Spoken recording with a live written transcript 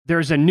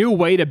There's a new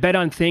way to bet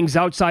on things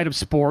outside of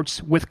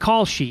sports with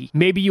Kalshi.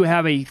 Maybe you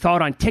have a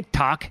thought on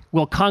TikTok.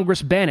 Will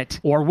Congress ban it?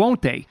 Or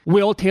won't they?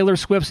 Will Taylor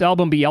Swift's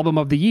album be Album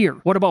of the Year?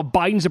 What about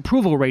Biden's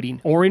approval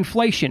rating? Or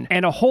inflation?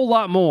 And a whole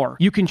lot more.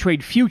 You can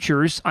trade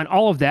futures on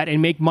all of that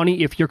and make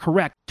money if you're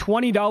correct.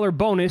 $20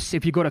 bonus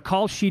if you go to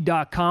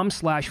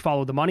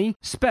kalshi.com/followthemoney,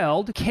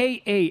 spelled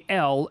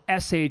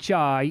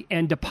KALSHI,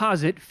 and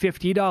deposit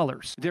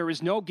 $50. There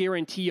is no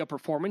guarantee of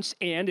performance,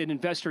 and an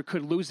investor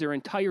could lose their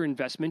entire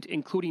investment,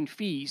 including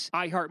fees.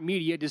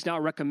 iHeartMedia does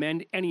not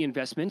recommend any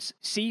investments.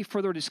 See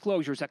further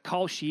disclosures at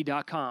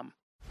kalshi.com.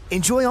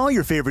 Enjoy all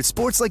your favorite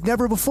sports like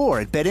never before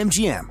at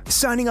BetMGM.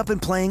 Signing up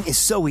and playing is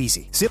so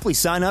easy. Simply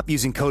sign up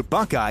using code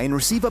Buckeye and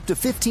receive up to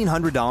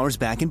 $1,500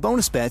 back in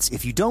bonus bets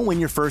if you don't win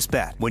your first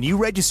bet. When you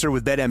register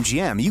with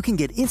BetMGM, you can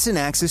get instant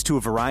access to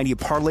a variety of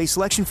parlay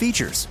selection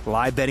features,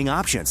 live betting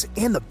options,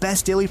 and the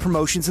best daily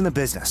promotions in the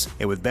business.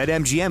 And with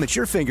BetMGM at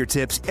your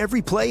fingertips,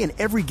 every play and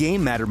every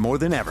game matter more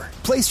than ever.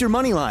 Place your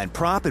moneyline,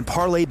 prop, and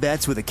parlay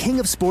bets with the king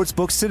of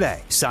sportsbooks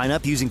today. Sign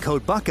up using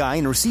code Buckeye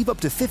and receive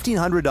up to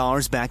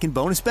 $1,500 back in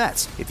bonus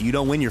bets if you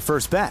don't win your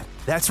first bet.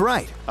 That's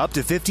right, up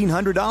to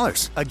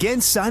 $1,500. Again,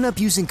 sign up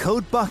using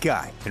code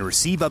Buckeye and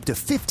receive up to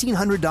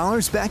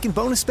 $1,500 back in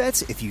bonus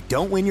bets if you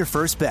don't win your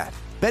first bet.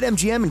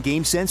 BetMGM and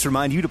GameSense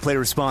remind you to play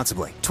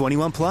responsibly.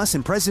 21 plus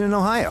and present in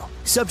Ohio.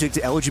 Subject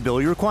to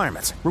eligibility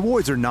requirements.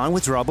 Rewards are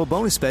non-withdrawable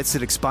bonus bets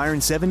that expire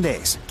in 7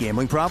 days.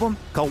 Gambling problem?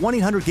 Call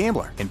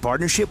 1-800-GAMBLER in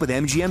partnership with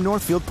MGM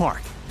Northfield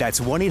Park. That's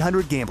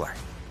 1-800-GAMBLER.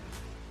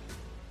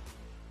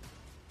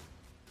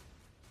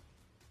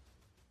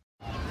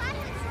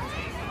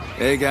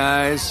 Hey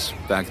guys,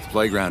 back at the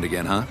playground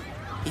again, huh?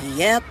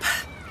 Yep.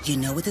 You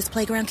know what this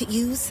playground could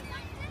use?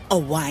 A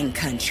wine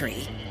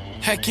country.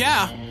 Heck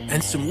yeah,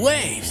 and some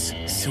waves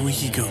so we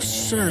could go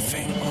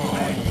surfing. Oh,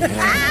 yeah.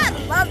 Ah,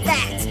 love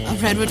that. A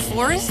redwood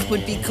forest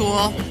would be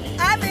cool.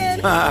 I'm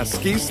in.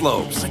 Ski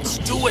slopes. Let's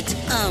do it.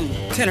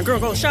 Can a girl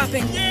go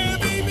shopping? Yeah,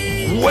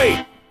 baby.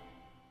 Wait!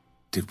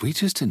 Did we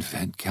just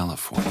invent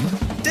California?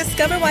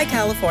 Discover why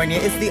California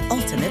is the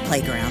ultimate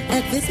playground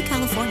at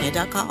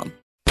visitcalifornia.com.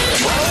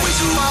 Always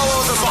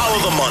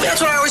follow the money.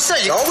 That's what I always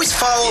say. You always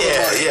follow the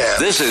money. Yeah.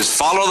 This is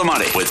Follow the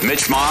Money with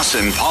Mitch Moss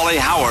and Paulie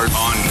Howard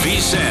on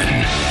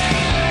VSiN.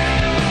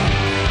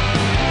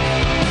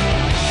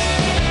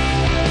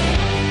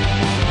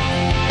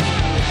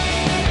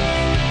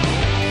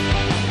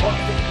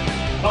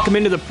 Welcome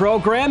into the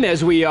program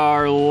as we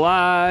are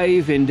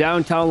live in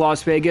downtown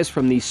Las Vegas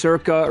from the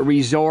Circa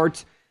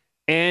Resort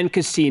and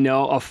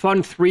Casino. A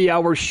fun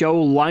 3-hour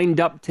show lined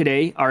up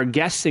today. Our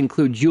guests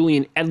include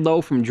Julian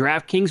Edlow from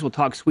DraftKings. We'll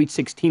talk Sweet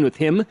 16 with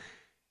him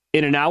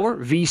in an hour.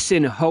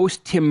 VSiN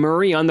host Tim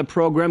Murray on the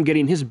program,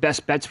 getting his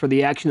best bets for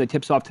the action that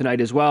tips off tonight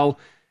as well.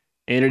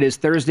 And it is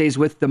Thursdays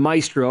with the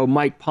maestro,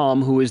 Mike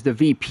Palm, who is the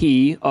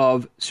VP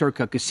of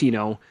Circa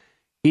Casino.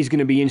 He's going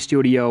to be in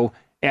studio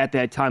at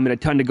that time, and a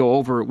ton to go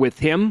over with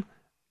him.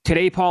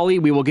 Today, Paulie,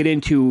 we will get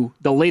into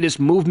the latest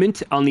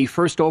movement on the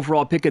first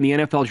overall pick in the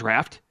NFL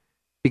draft,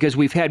 because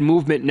we've had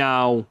movement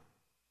now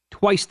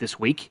twice this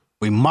week.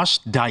 We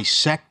must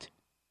dissect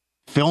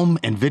film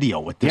and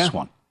video with this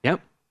one. Yep.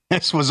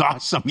 This was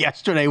awesome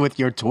yesterday with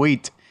your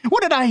tweet.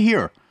 What did I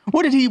hear?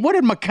 What did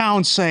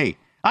McCown say?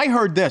 I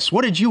heard this.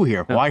 What did you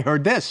hear? Well, I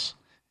heard this.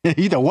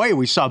 Either way,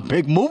 we saw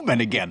big movement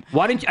again.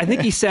 Why didn't you, I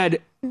think he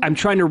said, I'm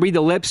trying to read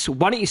the lips.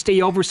 Why don't you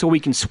stay over so we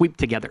can sweep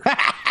together?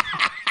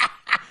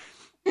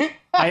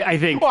 I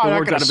think. Well, I'm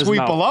not going to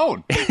sweep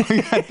alone.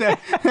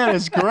 that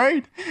is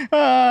great.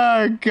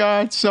 Oh,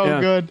 God,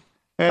 so good.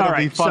 That'll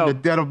be fun.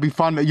 That'll be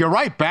fun. You're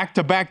right.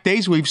 Back-to-back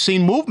days, we've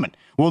seen movement.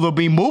 Well, there'll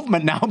be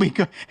movement now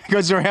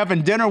because they're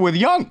having dinner with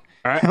Young.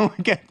 All right.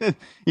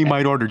 He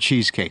might order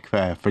cheesecake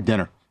for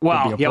dinner.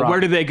 Wow. Yeah.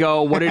 Where did they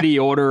go? What did he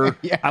order?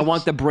 Yes. I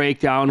want the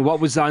breakdown. What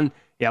was on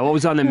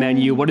the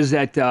menu? What does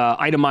that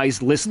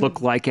itemized list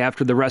look like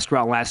after the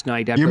restaurant last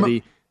night?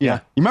 You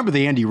remember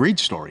the Andy Reid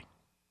story?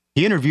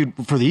 He interviewed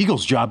for the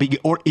Eagles job.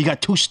 He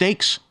got 2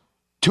 steaks.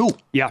 2.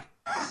 Yeah.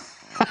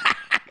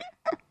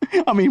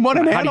 I mean, what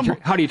an animal.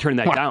 How do you turn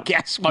that down? You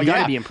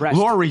got to be impressed.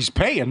 Lori's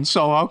paying,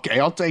 so okay,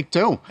 I'll take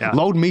 2. Yeah.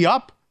 Load me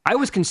up. I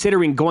was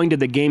considering going to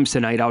the games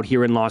tonight out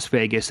here in Las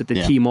Vegas at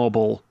the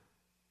T-Mobile,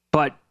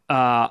 but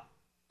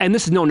and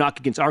this is no knock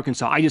against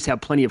Arkansas. I just have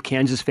plenty of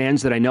Kansas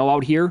fans that I know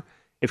out here.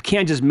 If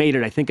Kansas made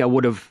it, I think I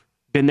would have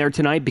been there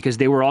tonight because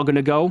they were all going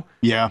to go.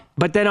 Yeah.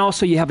 But then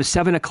also you have a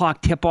 7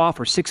 o'clock tip-off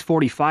or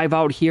 6:45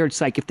 out here.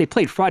 It's like if they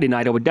played Friday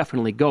night, I would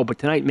definitely go, but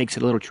tonight makes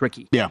it a little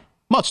tricky. Yeah.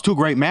 Well, it's 2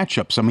 great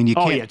matchups. I mean, you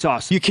can't. It's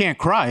awesome. You can't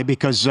cry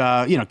because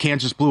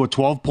Kansas blew a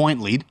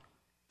 12-point lead,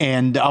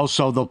 and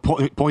also the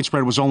point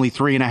spread was only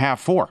 3.5,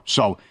 4.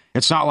 So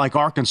it's not like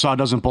Arkansas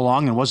doesn't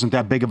belong and wasn't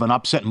that big of an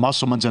upset.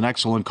 Musselman's an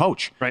excellent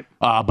coach. Right.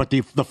 But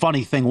the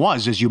funny thing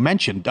was, as you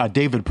mentioned,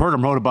 David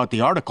Purdom wrote about the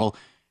article.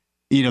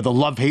 The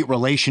love-hate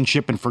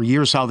relationship, and for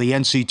years how the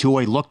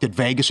NC2A looked at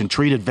Vegas and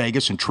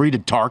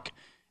treated Tark,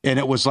 and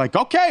it was like,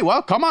 okay,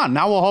 well, come on,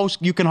 now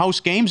you can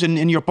host games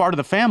and you're part of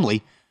the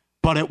family.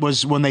 But it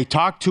was when they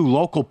talked to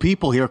local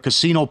people here,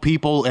 casino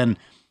people, and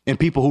and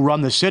people who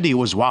run the city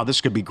was, wow,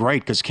 this could be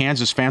great because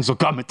Kansas fans will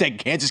come and think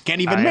Kansas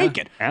can't even make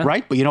it,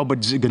 right? But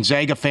but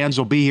Gonzaga fans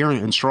will be here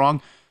and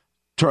strong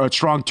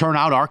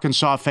turnout,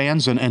 Arkansas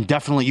fans, and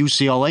definitely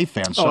UCLA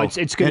fans. So it's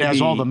it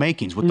has all the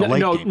makings with the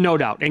late game. No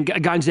doubt. And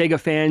Gonzaga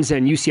fans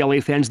and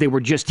UCLA fans, they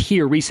were just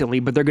here recently,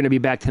 but they're going to be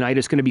back tonight.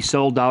 It's going to be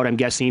sold out, I'm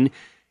guessing.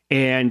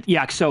 And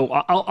so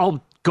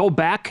I'll go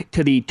back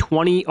to the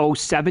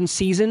 2007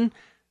 season.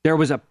 There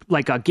was a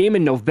game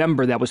in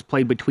November that was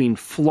played between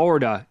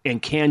Florida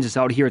and Kansas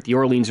out here at the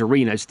Orleans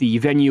Arena. It's the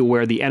venue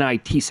where the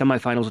NIT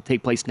semifinals will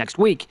take place next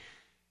week.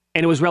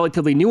 And it was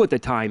relatively new at the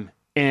time.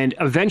 And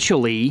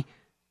eventually,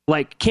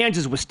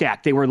 Kansas was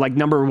stacked. They were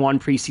number 1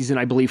 preseason,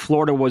 I believe.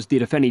 Florida was the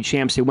defending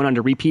champs. They went on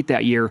to repeat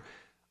that year.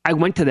 I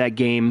went to that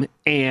game,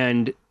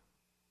 and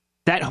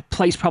that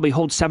place probably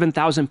holds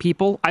 7,000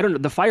 people. I don't know.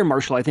 The fire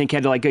marshal, I think,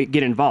 had to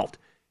get involved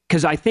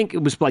because I think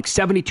it was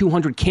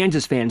 7,200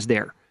 Kansas fans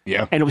there.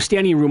 Yeah. And it was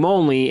standing room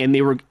only, and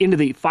they were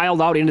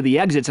filed out into the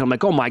exits. And I'm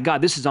like, oh my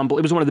God, this is unbelievable.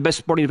 It was one of the best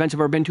sporting events I've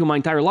ever been to in my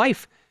entire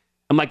life.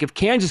 I'm like, if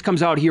Kansas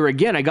comes out here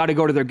again, I got to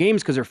go to their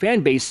games because their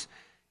fan base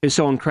is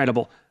so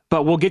incredible.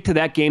 But we'll get to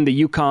that game,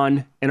 the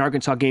UConn and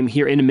Arkansas game,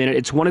 here in a minute.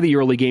 It's one of the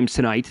early games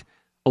tonight,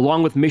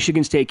 along with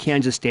Michigan State,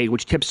 Kansas State,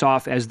 which tips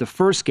off as the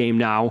first game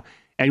now.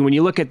 And when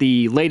you look at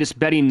the latest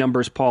betting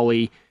numbers,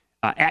 Paulie,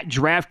 at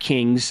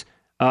DraftKings,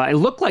 it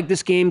looked like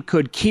this game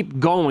could keep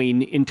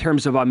going in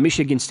terms of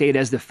Michigan State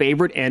as the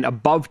favorite and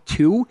above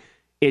 2.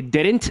 It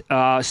didn't.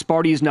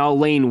 Sparty is now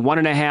laying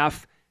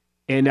 1.5.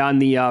 And on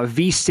the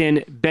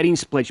VSiN betting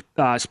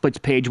splits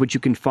page, which you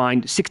can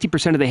find,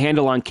 60% of the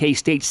handle on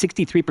K-State,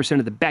 63%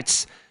 of the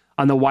bets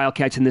on the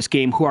Wildcats in this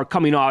game, who are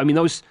coming off. I mean,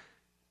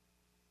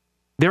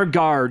 their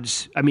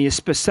guards,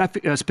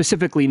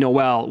 specifically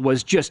Noel,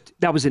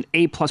 that was an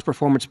A-plus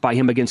performance by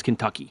him against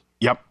Kentucky.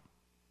 Yep.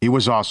 He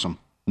was awesome.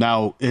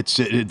 Now, the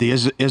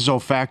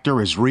Izzo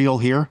factor is real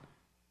here.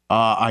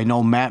 I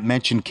know Matt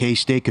mentioned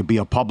K-State could be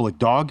a public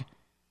dog,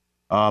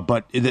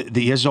 but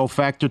the Izzo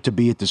factor to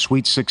be at the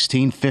Sweet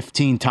 16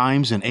 15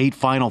 times and 8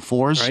 Final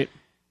Fours. Right.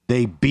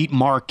 They beat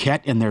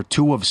Marquette in their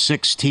 2 of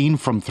 16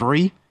 from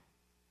 3.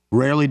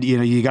 Rarely,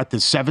 you got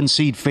the 7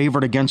 seed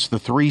favorite against the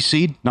 3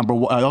 seed. Number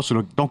one,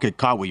 also don't get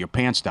caught with your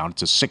pants down.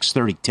 It's a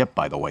 6:30 tip,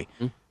 by the way,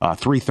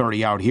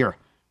 3:30 out here.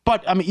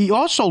 But you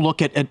also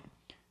look at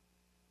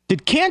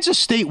did Kansas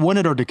State win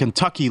it or did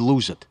Kentucky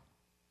lose it?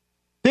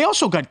 They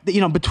also got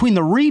between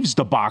the Reeves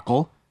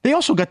debacle, they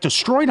also got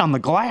destroyed on the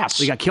glass.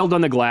 They got killed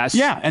on the glass.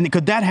 Yeah, and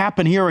could that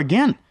happen here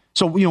again?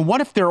 So what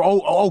if they're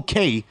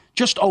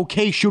just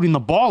okay shooting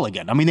the ball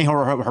again? I mean, they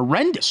were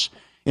horrendous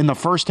in the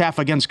first half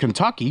against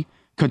Kentucky.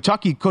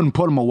 Kentucky couldn't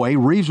put them away.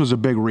 Reeves was a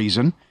big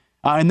reason.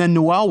 And then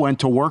Newell went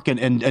to work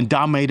and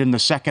dominated in the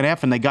second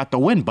half, and they got the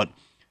win. But,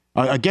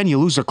 again, you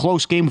lose a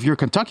close game if you're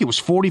Kentucky. It was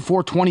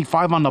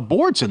 44-25 on the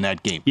boards in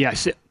that game.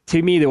 Yes.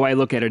 To me, the way I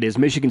look at it is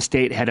Michigan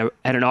State had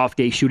an off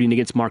day shooting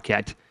against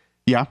Marquette.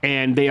 Yeah.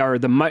 And they are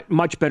the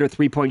much better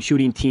three-point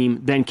shooting team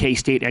than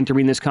K-State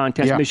entering this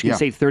contest. Yeah, Michigan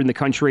State third in the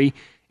country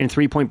in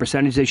three-point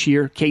percentage this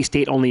year.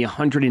 K-State only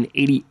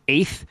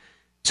 188th.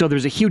 So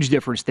there's a huge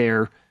difference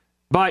there.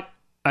 But,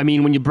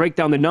 when you break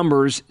down the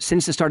numbers,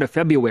 since the start of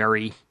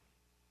February,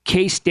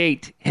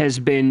 K-State has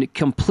been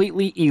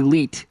completely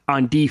elite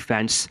on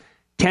defense,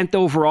 10th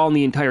overall in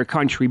the entire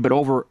country, but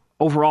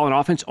overall in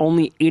offense,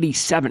 only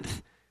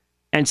 87th.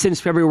 And since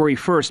February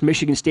 1st,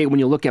 Michigan State, when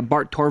you look at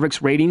Bart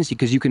Torvik's ratings,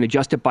 because you can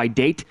adjust it by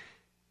date,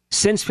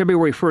 since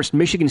February 1st,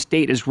 Michigan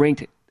State is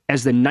ranked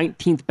as the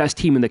 19th best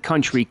team in the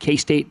country,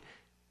 K-State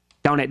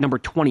down at number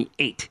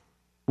 28.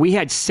 We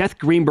had Seth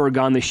Greenberg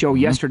on the show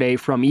yesterday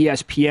from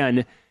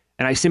ESPN,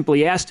 and I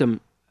simply asked him,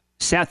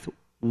 Seth,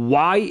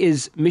 why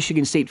is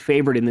Michigan State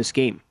favored in this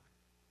game?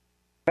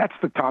 That's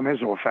the Tom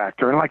Izzo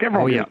factor. And like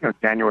everyone,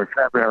 January,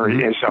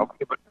 February, Izzo.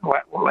 But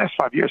the last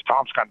 5 years,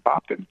 Tom's gotten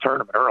bopped in the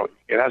tournament early.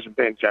 It hasn't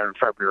been January,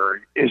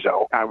 February,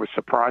 Izzo. I was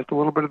surprised a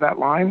little bit of that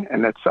line,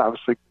 and that's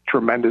obviously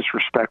tremendous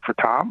respect for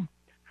Tom.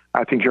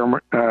 I think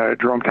Jerome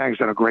Tang's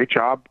done a great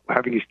job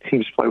having his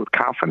teams play with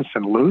confidence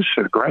and loose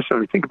and aggressive.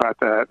 You think about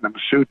that, the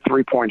Massoud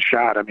three-point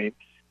shot.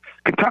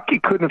 Kentucky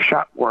couldn't have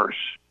shot worse.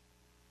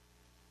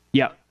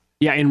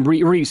 Yeah, and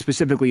Reeves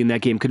specifically in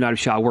that game could not have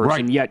shot worse,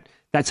 and yet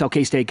that's how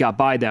K-State got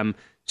by them.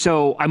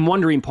 So I'm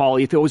wondering, Paul,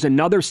 if it was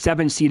another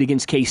 7 seed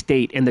against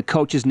K-State and the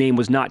coach's name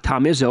was not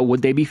Tom Izzo,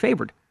 would they be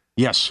favored?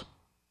 Yes.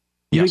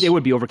 You think they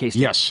would be over K-State?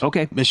 Yes.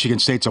 Okay. Michigan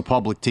State's a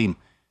public team,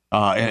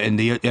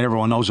 and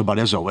everyone knows about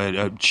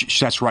Izzo.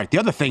 That's right. The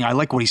other thing, I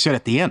like what he said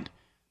at the end,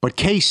 but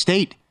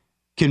K-State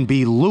can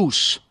be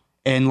loose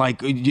and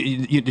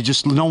you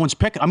just no one's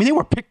picking. They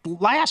were picked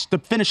last to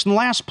finish in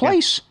last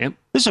place. Yep.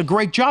 This is a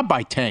great job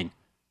by Tang.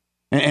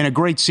 And a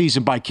great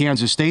season by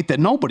Kansas State that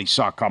nobody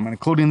saw coming,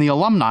 including the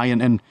alumni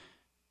and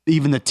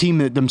even the team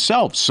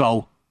themselves.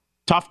 So,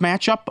 tough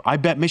matchup. I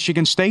bet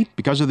Michigan State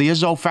because of the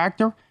Izzo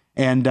factor,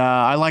 and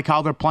I like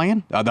how they're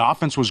playing. The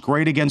offense was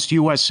great against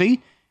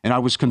USC, and I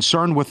was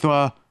concerned with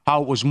how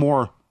it was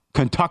more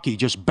Kentucky,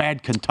 just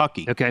bad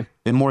Kentucky. Okay.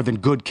 And more than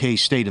good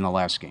K-State in the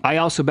last game. I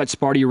also bet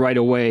Sparty right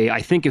away.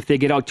 I think if they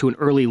get out to an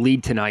early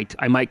lead tonight,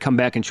 I might come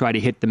back and try to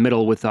hit the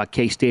middle with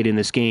K-State in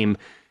this game.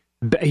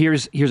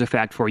 Here's a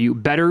fact for you.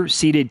 Better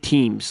seeded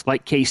teams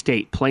like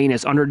K-State playing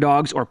as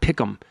underdogs or pick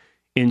 'em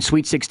in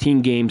Sweet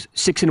 16 games,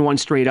 6-1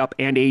 straight up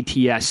and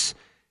ATS.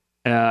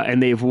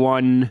 And they've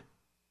won,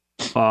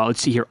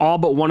 let's see here, all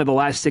but one of the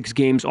last 6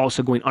 games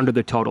also going under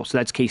the total. So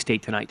that's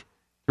K-State tonight.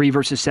 3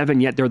 versus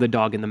 7, yet they're the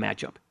dog in the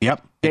matchup.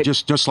 Yep.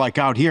 Just like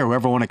out here,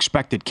 everyone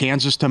expected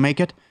Kansas to make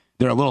it.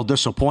 They're a little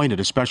disappointed,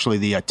 especially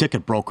the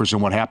ticket brokers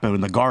and what happened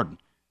in the Garden.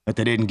 That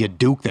they didn't get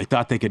Duke. They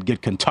thought they could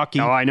get Kentucky.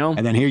 Oh, I know.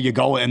 And then here you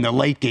go, and the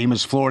late game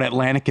is Florida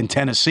Atlantic and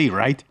Tennessee,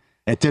 right?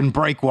 It didn't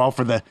break well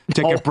for the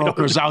ticket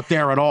brokers out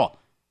there at all.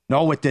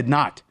 No, it did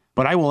not.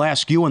 But I will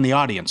ask you in the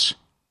audience,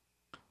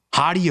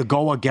 how do you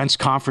go against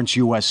Conference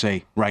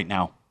USA right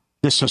now?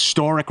 This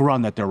historic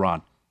run that they're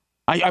on.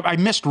 I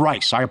missed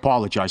Rice. I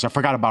apologize. I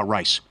forgot about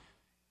Rice.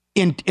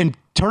 In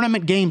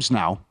tournament games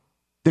now,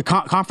 the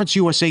Conference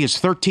USA is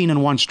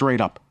 13-1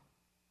 straight up.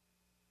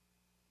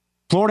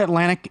 Florida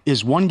Atlantic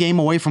is 1 game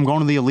away from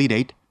going to the Elite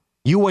Eight.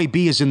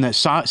 UAB is in the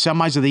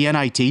semis of the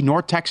NIT.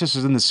 North Texas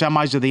is in the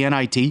semis of the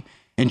NIT.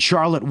 And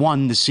Charlotte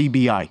won the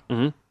CBI.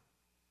 Mm-hmm.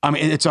 I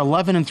mean, it's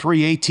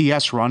 11-3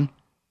 ATS run.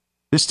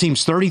 This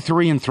team's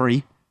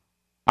 33-3.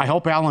 I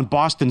hope Alan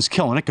Boston's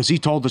killing it because he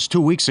told us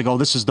 2 weeks ago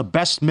this is the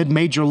best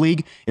mid-major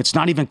league. It's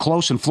not even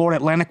close, and Florida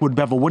Atlantic would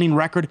have a winning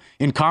record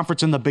in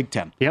conference in the Big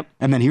Ten. Yep.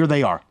 And then here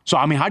they are. So,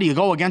 I mean, how do you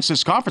go against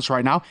this conference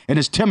right now? And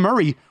as Tim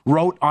Murray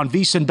wrote on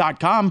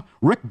VSiN.com,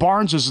 Rick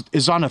Barnes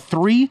is on a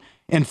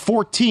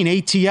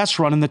 3-14 ATS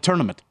run in the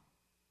tournament.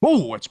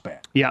 Oh, it's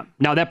bad. Yeah.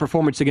 Now, that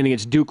performance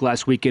against Duke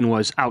last weekend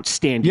was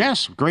outstanding.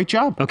 Yes, great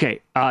job.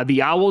 Okay.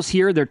 The Owls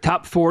here, they're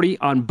top 40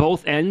 on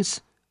both ends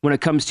when it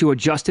comes to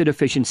adjusted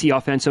efficiency,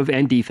 offensive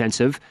and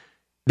defensive.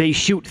 They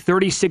shoot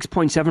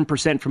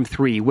 36.7% from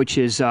 3, which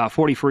is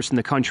 41st in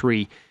the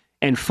country,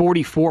 and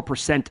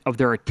 44% of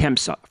their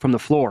attempts from the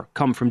floor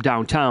come from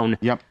downtown.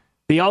 Yep.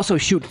 They also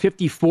shoot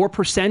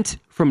 54%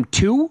 from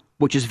 2,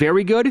 which is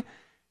very good.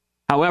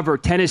 However,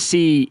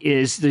 Tennessee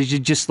is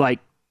just like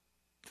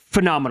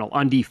phenomenal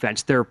on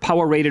defense. They're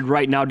power rated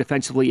right now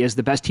defensively as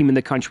the best team in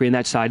the country in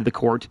that side of the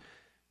court.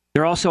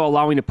 They're also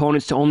allowing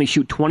opponents to only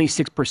shoot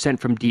 26%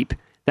 from deep.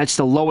 That's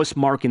the lowest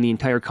mark in the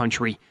entire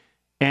country.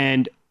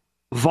 And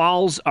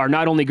Vols are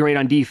not only great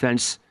on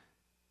defense,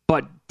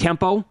 but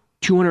tempo,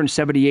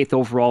 278th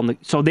overall.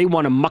 So they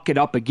want to muck it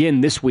up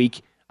again this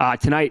week,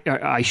 tonight,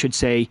 I should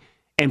say,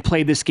 and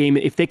play this game.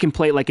 If they can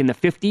play it like in the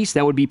 50s,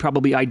 that would be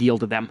probably ideal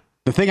to them.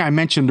 The thing I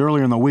mentioned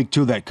earlier in the week,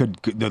 too, that could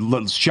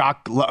the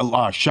shock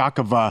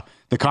of the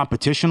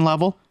competition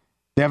level,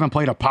 they haven't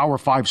played a Power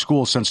 5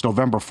 school since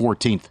November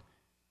 14th.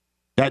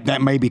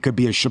 That maybe could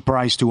be a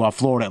surprise to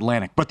Florida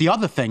Atlantic. But the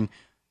other thing,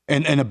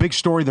 and a big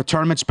story of the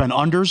tournament's been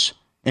unders,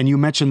 and you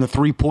mentioned the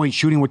three-point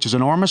shooting, which is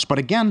enormous. But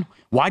again,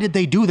 why did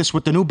they do this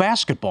with the new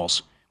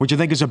basketballs? Which I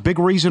think is a big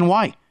reason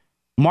why.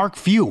 Mark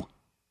Few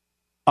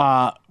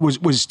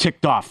was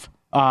ticked off.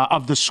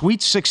 Of the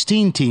Sweet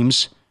 16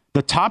 teams,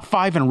 the top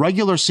 5 in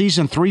regular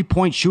season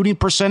three-point shooting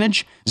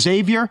percentage,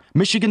 Xavier,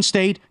 Michigan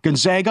State,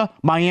 Gonzaga,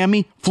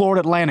 Miami, Florida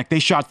Atlantic. They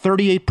shot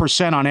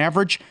 38% on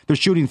average. They're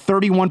shooting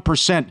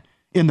 31%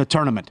 in the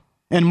tournament.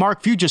 And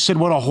Mark Few just said,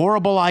 what a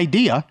horrible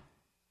idea.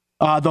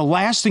 The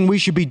last thing we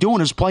should be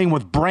doing is playing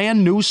with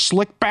brand new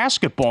slick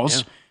basketballs.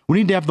 Yeah. We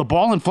need to have the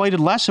ball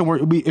inflated less,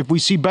 and if we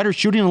see better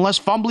shooting and less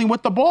fumbling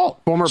with the ball.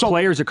 Former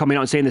players are coming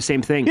out and saying the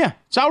same thing. Yeah,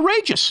 it's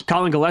outrageous.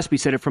 Colin Gillespie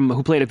said it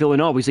who played at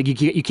Villanova. He's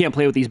like, you can't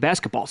play with these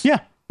basketballs.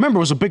 Yeah. Remember,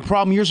 it was a big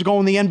problem years ago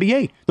in the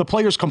NBA. The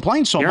players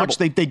complained so much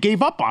they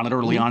gave up on it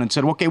early on and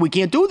said, okay, we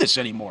can't do this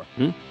anymore.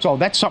 So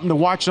that's something to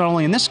watch not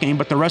only in this game,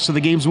 but the rest of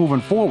the games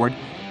moving forward,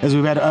 as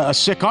we've had a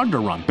sick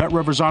underrun.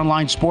 BetRivers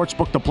Online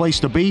Sportsbook, the place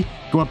to be.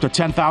 Going up to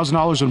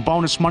 $10,000 in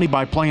bonus money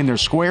by playing their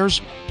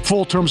squares.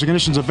 Full terms and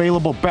conditions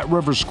available,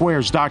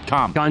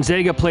 BetRiversSquares.com.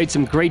 Gonzaga played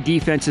some great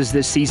defenses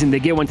this season. They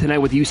get one tonight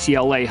with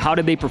UCLA. How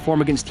did they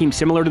perform against teams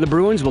similar to the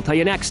Bruins? We'll tell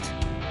you next.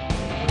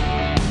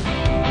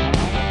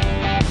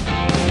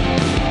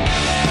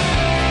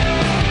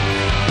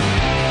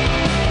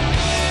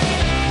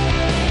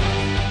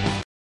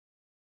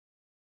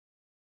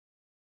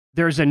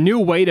 There's a new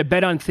way to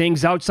bet on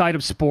things outside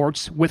of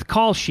sports with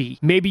Kalshi.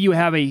 Maybe you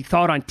have a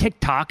thought on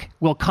TikTok.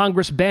 Will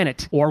Congress ban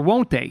it? Or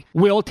won't they?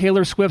 Will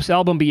Taylor Swift's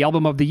album be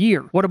Album of the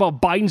Year? What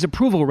about Biden's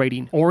approval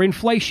rating? Or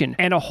inflation?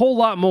 And a whole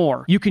lot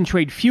more. You can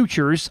trade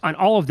futures on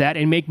all of that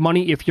and make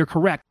money if you're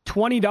correct.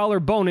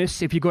 $20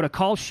 bonus if you go to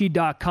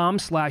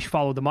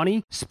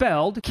kalshi.com/followthemoney,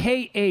 spelled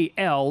KALSHI,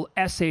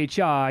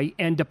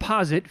 and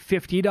deposit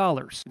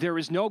 $50. There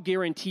is no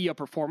guarantee of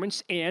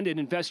performance, and an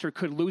investor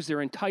could lose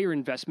their entire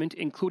investment,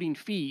 including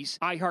fees.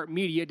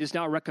 iHeartMedia does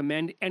not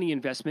recommend any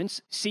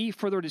investments. See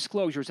further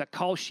disclosures at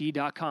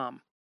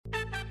kalshi.com.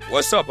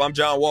 What's up? I'm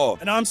John Wall.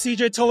 And I'm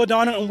CJ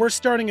Toledano, and we're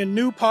starting a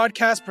new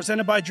podcast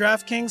presented by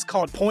DraftKings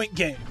called Point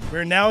Game.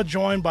 We're now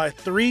joined by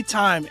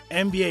 3-time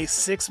NBA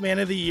Sixth Man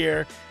of the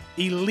Year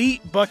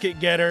elite bucket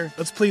getter.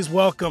 Let's please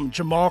welcome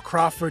Jamal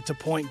Crawford to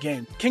Point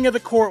Game. King of the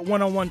Court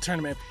one-on-one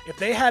tournament. If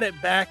they had it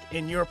back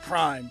in your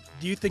prime,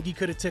 do you think you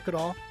could have took it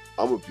all?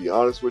 I'm going to be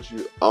honest with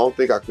you. I don't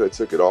think I could have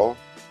took it all,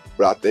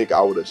 but I think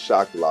I would have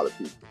shocked a lot of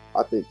people.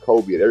 I think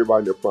Kobe and everybody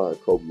in their prime,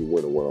 Kobe would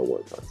win a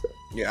one-on-one contest.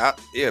 Yeah,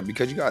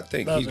 because you got to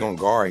think he's going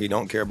to guard. He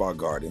don't care about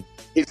guarding.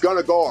 He's going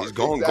to guard. He's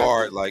going to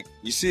guard. Like,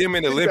 you see him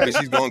in the Olympics,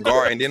 he's going to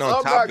guard. And then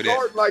on top of that. I'm not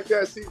guarding like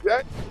that,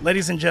 CJ.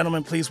 Ladies and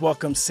gentlemen, please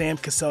welcome Sam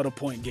Cassell to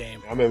Point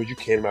Game. I remember you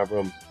came out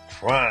from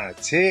crying,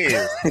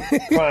 tears.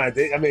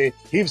 Crying. I mean,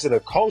 he was in a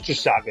culture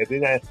shock. And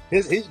then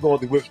he's going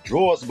through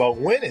withdrawals about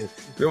winning.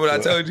 Remember what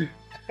I told you?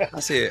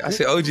 I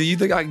said, OG, you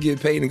think I can get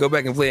paid and go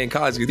back and play in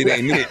college because it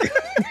ain't it?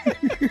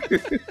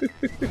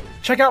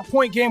 Check out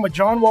Point Game with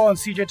John Wall and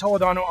CJ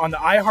Toledano on the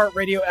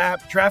iHeartRadio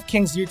app,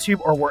 DraftKings YouTube,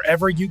 or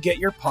wherever you get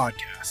your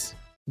podcasts.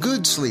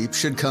 Good sleep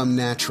should come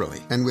naturally,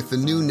 and with the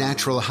new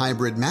Natural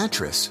Hybrid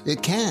mattress,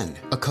 it can.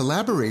 A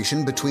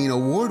collaboration between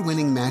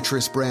award-winning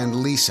mattress brand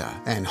Leesa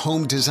and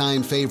home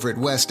design favorite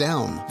West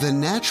Elm, the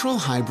Natural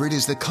Hybrid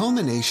is the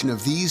culmination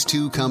of these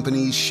two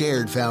companies'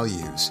 shared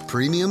values: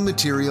 premium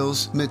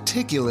materials,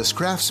 meticulous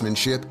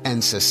craftsmanship,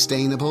 and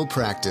sustainable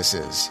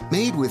practices.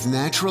 Made with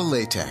natural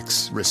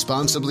latex,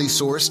 responsibly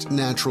sourced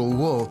natural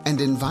wool, and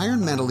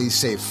environmentally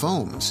safe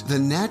foams, the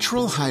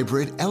Natural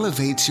Hybrid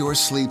elevates your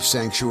sleep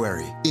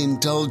sanctuary,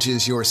 indulges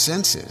your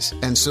senses,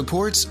 and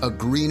supports a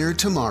greener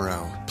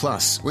tomorrow.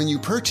 Plus, when you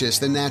purchase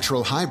the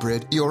Natural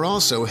Hybrid, you're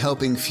also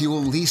helping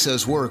fuel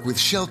Leesa's work with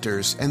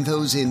shelters and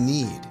those in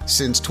need.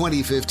 Since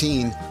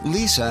 2015,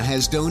 Leesa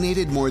has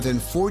donated more than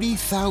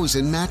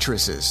 40,000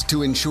 mattresses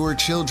to ensure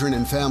children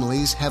and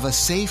families have a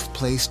safe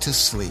place to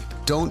sleep.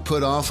 Don't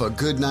put off a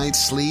good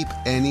night's sleep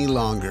any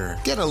longer.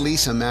 Get a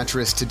Leesa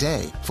mattress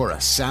today for a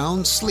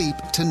sound sleep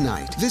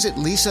tonight. Visit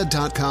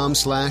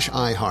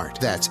leesa.com/iHeart.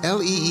 That's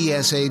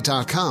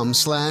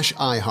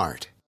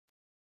LEESA.com/iHeart.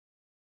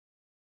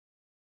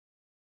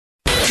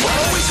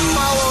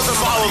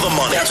 Follow the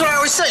money. That's what I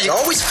always say. You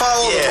always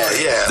follow the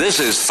money. Yeah. This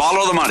is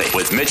Follow the Money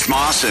with Mitch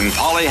Moss and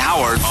Paulie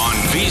Howard on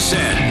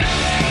VSiN.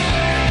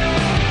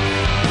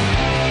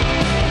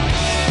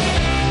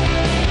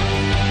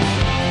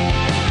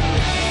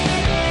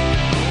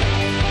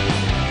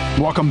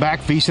 Welcome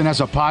back. VSiN has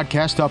a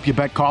podcast to help you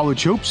bet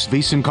college hoops.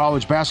 VSiN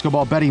College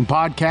Basketball Betting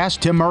Podcast.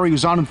 Tim Murray,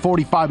 who's on in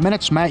 45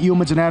 minutes. Matt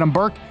Humans and Adam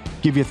Burke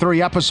give you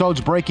 3 episodes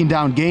breaking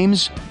down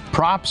games,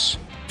 props,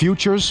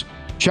 futures.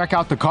 Check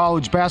out the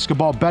College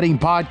Basketball Betting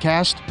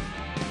Podcast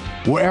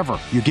wherever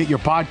you get your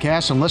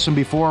podcasts and listen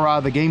before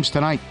the games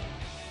tonight.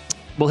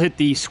 We'll hit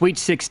the Sweet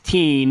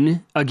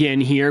 16 again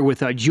here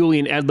with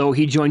Julian Edlow.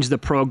 He joins the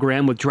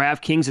program with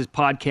DraftKings. His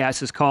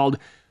podcast is called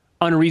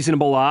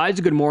Unreasonable Odds.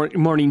 Good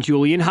morning,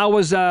 Julian. How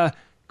was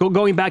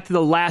going back to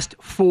the last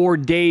 4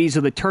 days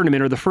of the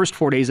tournament, or the first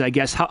 4 days, I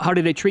guess? How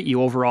did it treat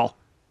you overall?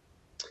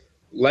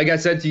 Like I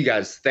said to you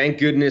guys, thank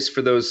goodness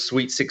for those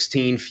Sweet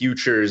 16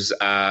 futures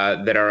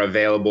that are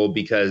available,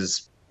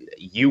 because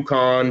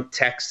UConn,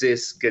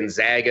 Texas,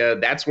 Gonzaga,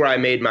 that's where I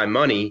made my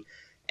money.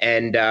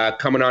 And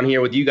coming on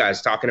here with you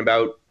guys talking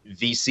about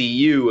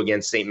VCU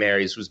against St.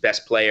 Mary's, whose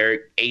best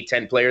player,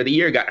 A-10 player of the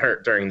year, got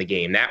hurt during the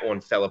game. That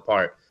one fell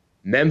apart.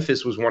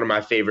 Memphis was one of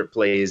my favorite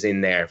plays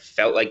in there.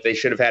 Felt like they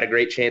should have had a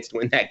great chance to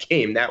win that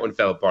game. That one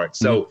fell apart.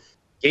 So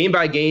game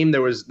by game,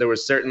 there was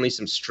certainly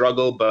some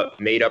struggle, but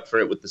made up for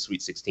it with the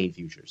Sweet 16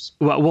 futures.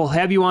 Well, we'll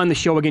have you on the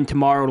show again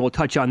tomorrow, and we'll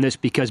touch on this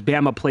because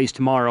Bama plays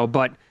tomorrow.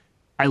 But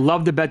I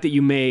love the bet that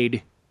you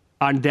made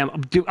on them,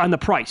 on the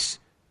price.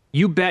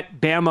 You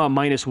bet Bama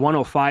minus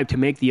 105 to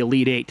make the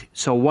Elite Eight.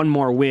 So one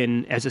more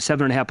win as a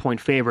 7.5-point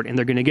favorite, and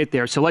they're going to get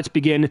there. So let's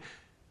begin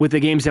with the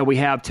games that we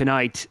have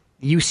tonight.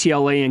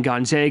 UCLA and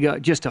Gonzaga,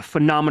 just a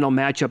phenomenal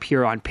matchup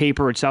here on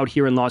paper. It's out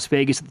here in Las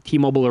Vegas at the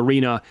T-Mobile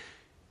Arena.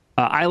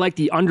 I like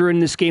the under in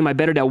this game. I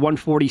bet it at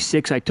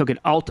 146. I took it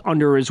out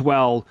under as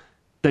well.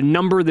 The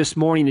number this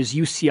morning is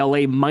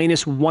UCLA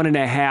minus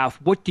 1.5.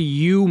 What do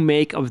you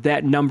make of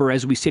that number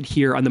as we sit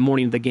here on the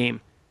morning of the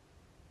game?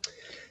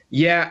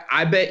 Yeah,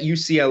 I bet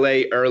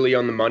UCLA early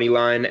on the money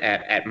line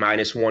at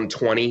minus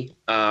 120,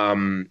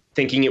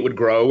 thinking it would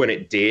grow, and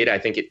it did. I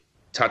think it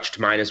touched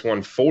minus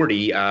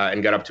 140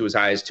 and got up to as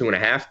high as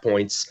 2.5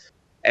 points.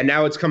 And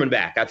now it's coming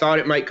back. I thought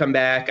it might come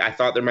back. I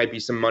thought there might be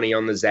some money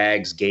on the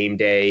Zags game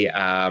day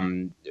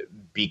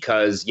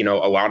because, a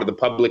lot of the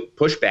public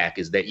pushback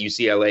is that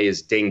UCLA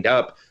is dinged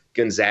up.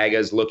 Gonzaga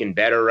is looking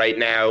better right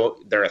now.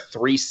 They're a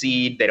 3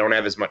 seed. They don't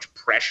have as much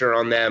pressure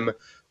on them,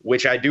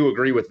 which I do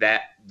agree with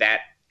that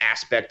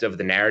aspect of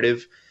the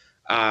narrative.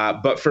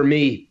 But for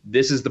me,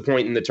 this is the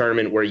point in the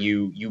tournament where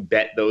you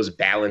bet those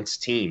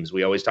balanced teams.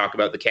 We always talk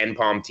about the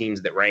KenPom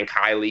teams that rank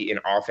highly in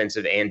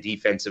offensive and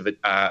defensive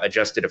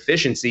adjusted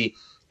efficiency.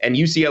 And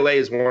UCLA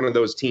is one of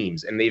those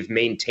teams, and they've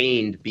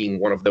maintained being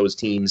one of those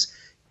teams,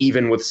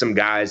 even with some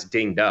guys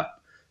dinged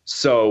up.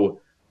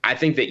 So I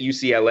think that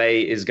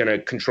UCLA is going to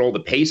control the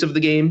pace of the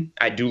game.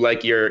 I do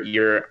like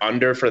your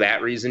under for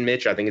that reason,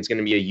 Mitch. I think it's going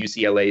to be a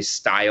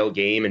UCLA-style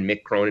game, and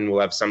Mick Cronin will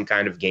have some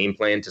kind of game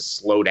plan to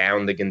slow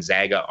down the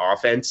Gonzaga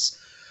offense.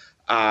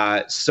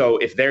 So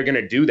if they're going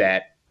to do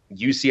that,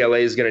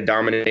 UCLA is going to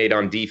dominate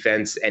on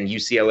defense, and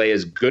UCLA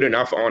is good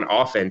enough on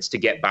offense to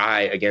get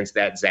by against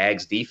that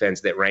Zags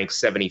defense that ranks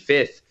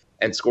 75th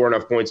and score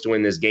enough points to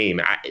win this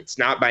game. It's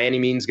not by any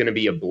means going to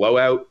be a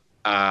blowout,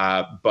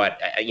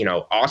 but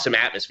awesome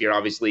atmosphere,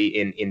 obviously,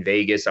 in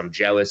Vegas. I'm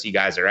jealous you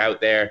guys are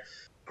out there.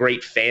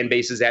 Great fan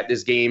bases at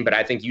this game, but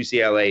I think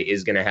UCLA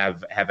is going to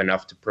have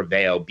enough to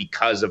prevail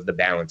because of the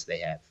balance they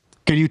have.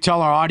 Can you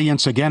tell our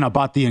audience again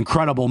about the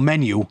incredible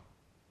menu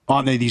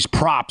on these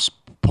props?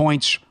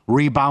 Points,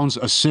 rebounds,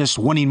 assists,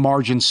 winning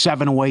margin,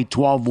 7-way,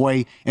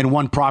 12-way, and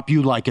one prop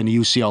you like in the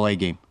UCLA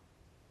game.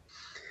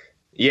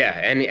 Yeah,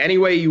 and any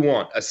way you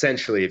want,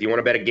 essentially. If you want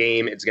to bet a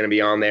game, it's going to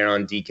be on there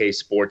on DK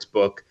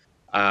Sportsbook.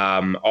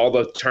 All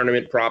the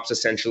tournament props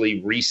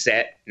essentially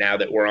reset now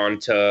that we're on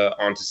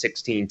to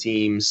 16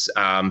 teams.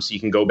 So you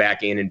can go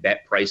back in and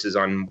bet prices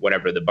on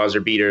whatever, the buzzer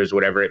beaters,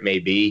 whatever it may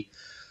be.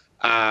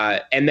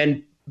 And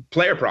then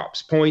player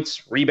props,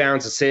 points,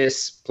 rebounds,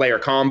 assists, player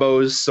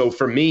combos. So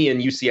for me in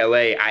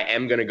UCLA, I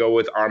am going to go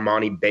with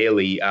Armani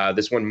Bailey.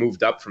 This one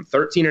moved up from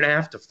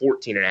 13.5 to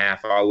 14.5.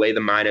 I'll lay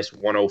the minus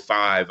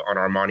 105 on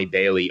Armani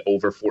Bailey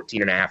over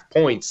 14.5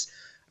 points.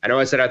 I know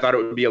I said I thought it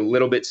would be a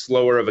little bit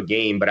slower of a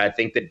game, but I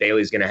think that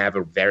Bailey's going to have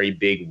a very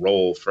big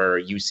role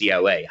for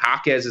UCLA.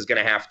 Jaquez is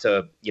going to have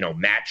to,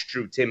 match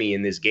Drew Timme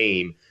in this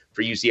game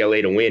for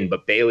UCLA to win,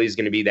 but Bailey's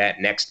going to be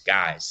that next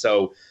guy.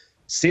 So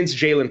since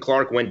Jalen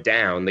Clark went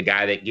down, the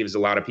guy that gives a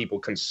lot of people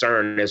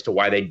concern as to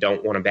why they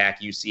don't want to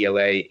back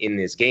UCLA in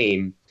this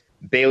game,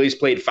 Bailey's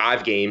played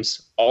 5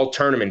 games, all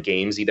tournament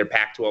games, either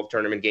Pac-12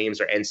 tournament games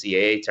or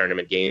NCAA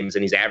tournament games,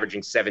 and he's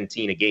averaging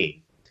 17 a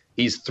game.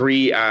 He's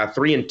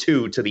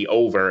 3-2 to the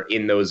over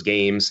in those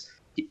games.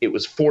 It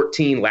was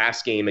 14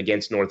 last game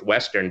against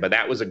Northwestern, but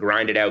that was a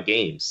grinded out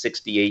game,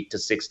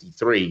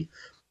 68-63,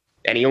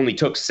 and he only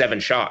took 7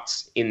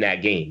 shots in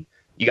that game.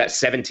 You got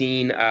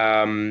 17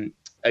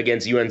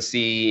 against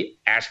UNC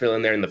Asheville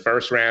in there in the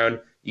first round.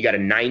 You got a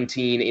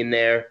 19 in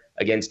there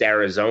against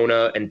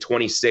Arizona and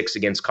 26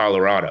 against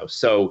Colorado.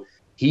 So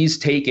he's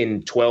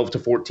taken 12 to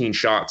 14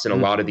 shots in a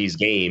lot of these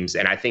games.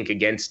 And I think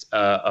against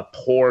a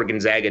poor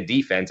Gonzaga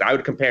defense, I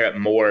would compare it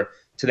more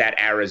to that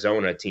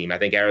Arizona team. I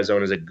think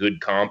Arizona is a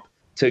good comp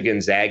to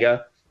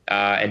Gonzaga.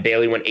 And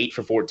Bailey went 8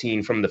 for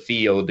 14 from the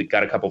field,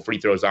 got a couple free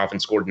throws off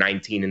and scored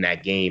 19 in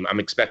that game. I'm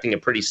expecting a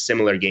pretty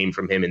similar game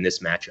from him in this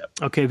matchup.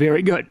 Okay,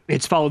 very good.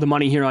 It's Follow the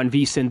Money here on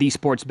VSiN, the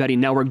Sports Betting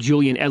Network.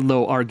 Julian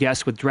Edlow, our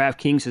guest with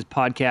DraftKings. His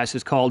podcast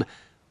is called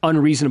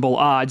Unreasonable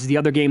Odds. The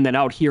other game that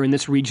out here in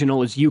this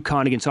regional is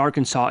UConn against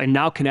Arkansas, and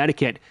now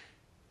Connecticut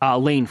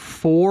laying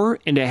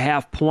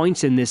 4.5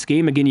 points in this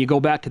game. Again, you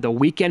go back to the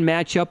weekend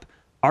matchup,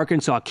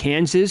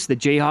 Arkansas-Kansas, the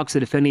Jayhawks, the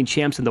defending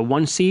champs, and the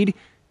 1 seed.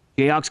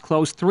 Jayhawks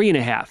closed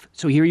 3.5.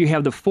 So here you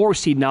have the 4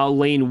 seed now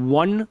laying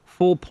 1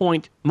 full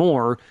point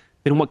more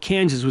than what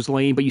Kansas was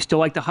laying, but you still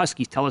like the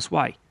Huskies. Tell us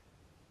why.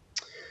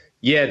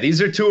 Yeah,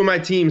 these are 2 of my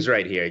teams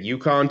right here.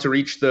 UConn to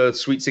reach the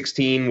Sweet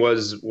 16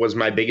 was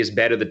my biggest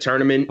bet of the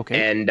tournament,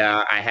 and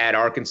I had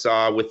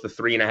Arkansas with the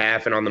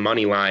 3.5 and on the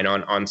money line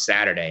on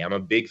Saturday. I'm a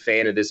big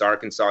fan of this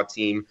Arkansas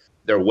team.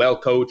 They're well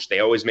coached.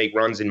 They always make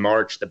runs in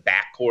March. The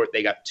backcourt,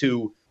 they got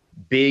 2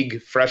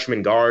 big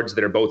freshman guards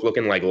that are both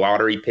looking like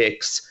lottery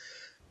picks.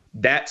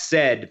 That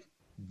said,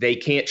 they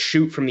can't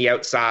shoot from the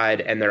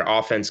outside, and their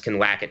offense can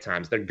lack at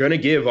times. They're going to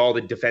give all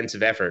the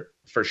defensive effort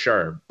for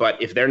sure,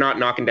 but if they're not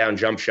knocking down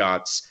jump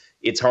shots,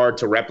 it's hard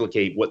to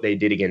replicate what they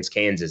did against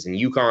Kansas. And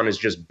UConn is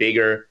just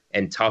bigger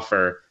and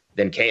tougher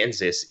than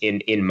Kansas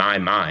in my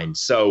mind.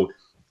 So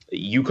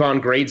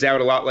UConn grades out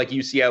a lot like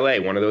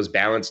UCLA, one of those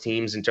balanced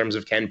teams in terms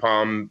of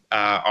KenPom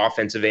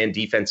offensive and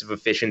defensive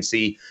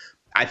efficiency.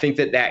 I think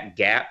that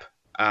gap,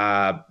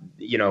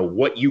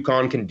 what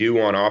UConn can do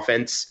on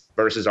offense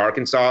versus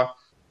Arkansas,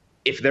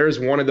 if there's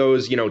one of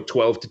those,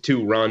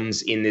 12-2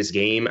 runs in this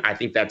game, I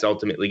think that's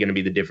ultimately going to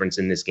be the difference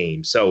in this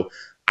game. So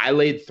I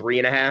laid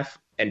 3.5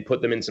 and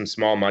put them in some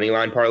small money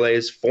line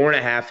parlays.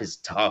 4.5 is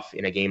tough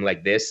in a game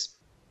like this.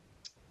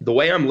 The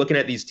way I'm looking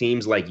at these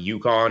teams like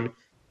UConn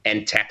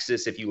and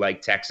Texas, if you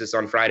like Texas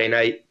on Friday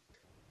night,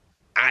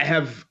 I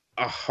have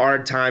a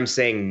hard time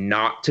saying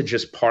not to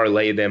just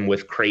parlay them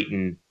with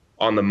Creighton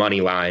on the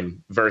money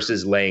line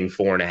versus laying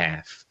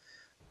 4.5.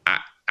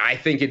 I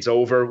think it's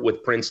over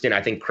with Princeton.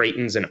 I think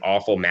Creighton's an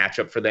awful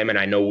matchup for them, and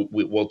I know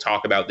we'll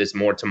talk about this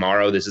more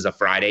tomorrow. This is a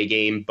Friday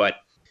game, but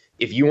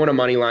if you want a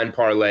money line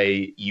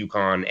parlay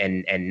UConn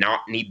and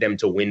not need them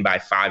to win by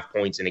 5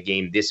 points in a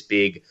game this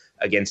big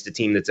against a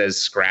team that's as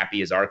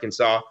scrappy as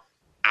Arkansas,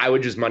 I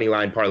would just money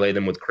line parlay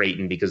them with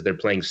Creighton because they're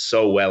playing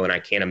so well, and I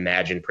can't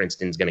imagine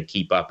Princeton's going to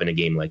keep up in a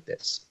game like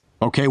this.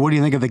 Okay, what do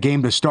you think of the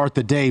game to start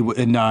the day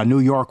in New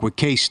York with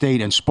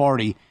K-State and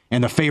Sparty,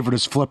 and the favorite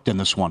is flipped in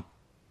this one?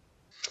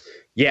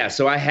 Yeah,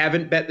 so I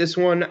haven't bet this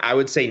one. I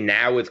would say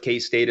now with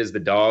K-State as the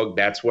dog,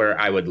 that's where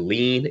I would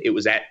lean. It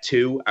was at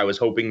 2. I was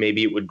hoping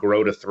maybe it would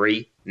grow to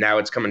 3. Now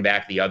it's coming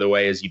back the other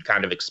way, as you'd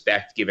kind of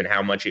expect, given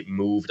how much it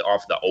moved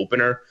off the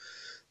opener.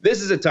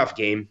 This is a tough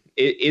game.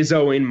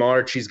 Izzo in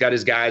March, he's got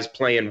his guys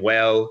playing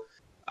well.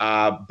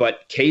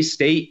 But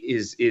K-State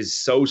is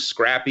so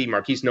scrappy.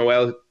 Marquise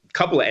Noel, a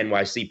couple of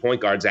NYC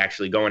point guards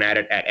actually going at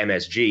it at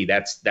MSG.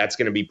 That's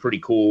going to be pretty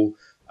cool.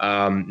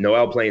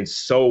 Noel playing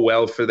so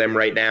well for them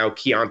right now.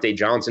 Keontae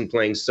Johnson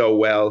playing so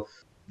well.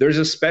 There's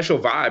a special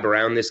vibe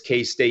around this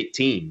K-State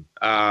team.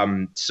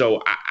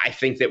 So I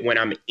think that when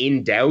I'm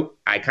in doubt,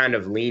 I kind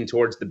of lean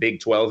towards the Big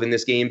 12 in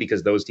this game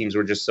because those teams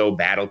were just so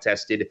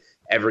battle-tested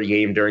every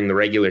game during the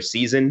regular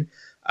season.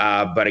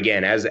 But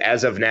again,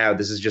 as of now,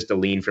 this is just a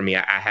lean for me.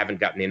 I haven't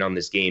gotten in on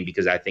this game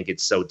because I think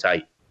it's so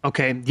tight.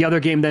 Okay, the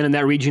other game then in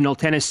that regional,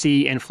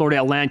 Tennessee and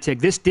Florida Atlantic.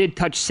 This did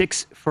touch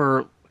 6 for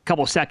a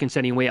couple seconds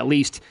anyway, at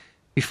least,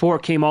 before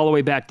it came all the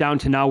way back down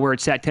to now where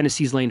it's at.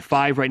 Tennessee's laying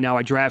 5 right now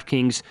at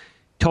DraftKings.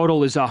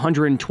 Total is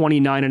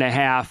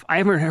 129.5. I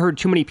haven't heard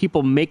too many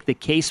people make the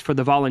case for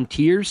the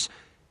Volunteers.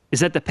 Is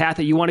that the path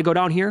that you want to go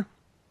down here?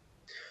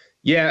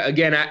 Yeah,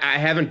 again, I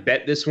haven't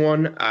bet this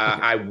one.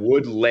 I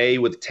would lay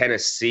with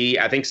Tennessee.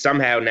 I think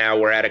somehow now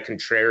we're at a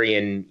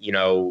contrarian,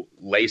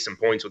 lay some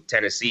points with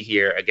Tennessee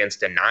here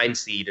against a 9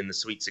 seed in the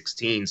Sweet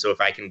 16. So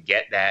if I can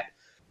get that,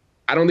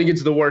 I don't think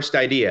it's the worst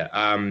idea.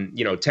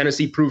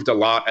 Tennessee proved a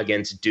lot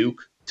against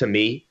Duke to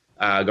me,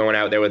 going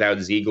out there without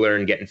Ziegler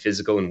and getting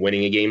physical and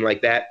winning a game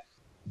like that.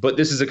 But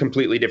this is a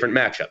completely different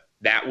matchup.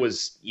 That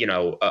was,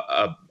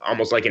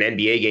 almost like an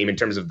NBA game in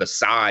terms of the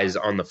size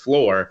on the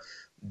floor.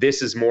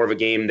 This is more of a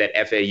game that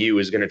FAU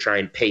is going to try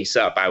and pace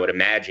up, I would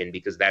imagine,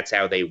 because that's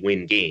how they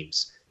win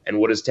games. And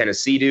what does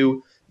Tennessee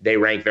do? They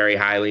rank very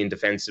highly in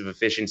defensive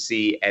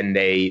efficiency, and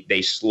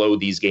they slow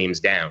these games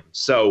down.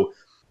 So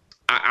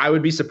I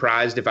would be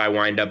surprised if I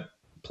wind up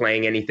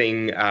playing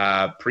anything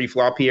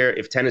pre-flop here.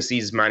 If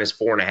Tennessee's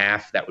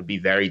 -4.5, that would be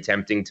very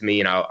tempting to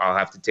me, and I'll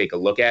have to take a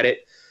look at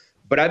it.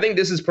 But I think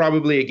this is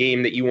probably a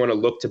game that you want to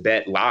look to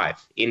bet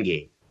live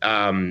in-game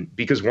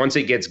because once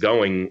it gets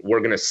going,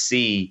 we're going to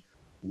see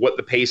what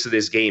the pace of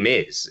this game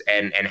is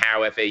and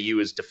how FAU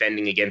is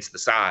defending against the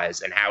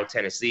size and how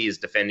Tennessee is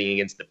defending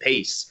against the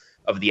pace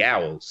of the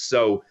Owls.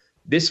 So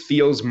this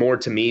feels more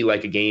to me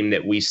like a game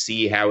that we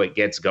see how it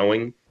gets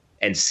going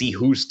and see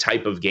whose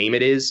type of game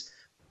it is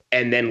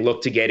and then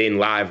look to get in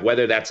live,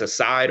 whether that's a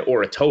side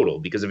or a total.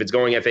 Because if it's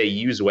going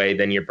FAU's way,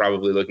 then you're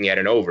probably looking at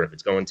an over. If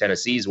it's going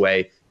Tennessee's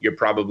way, you're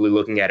probably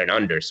looking at an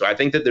under. So I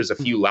think that there's a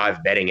few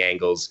live betting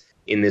angles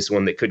in this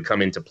one that could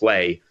come into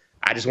play.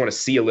 I just want to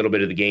see a little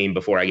bit of the game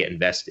before I get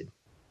invested.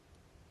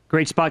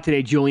 Great spot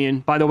today, Julian.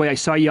 By the way, I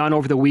saw you on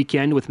over the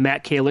weekend with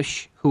Matt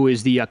Kalish, who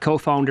is the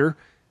co-founder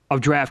of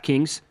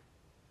DraftKings,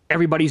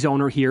 everybody's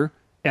owner here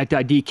at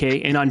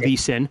DK and on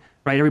VSiN,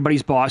 right?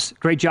 Everybody's boss.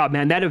 Great job,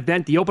 man. That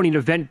event, the opening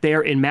event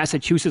there in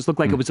Massachusetts,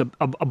 looked like it was a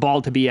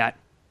ball to be at.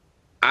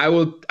 I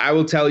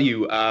will tell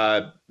you,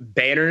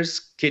 Banners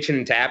Kitchen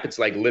and Tap, it's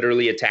like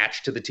literally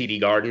attached to the TD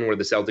Garden where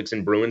the Celtics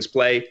and Bruins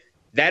play.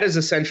 That is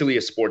essentially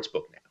a sports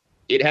book now.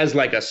 It has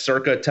like a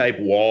circa type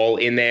wall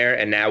in there,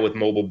 and now with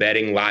mobile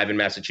betting live in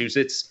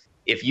Massachusetts,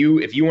 if you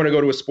want to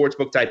go to a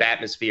sportsbook type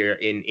atmosphere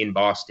in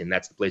Boston,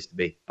 that's the place to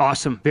be.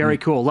 Awesome. Very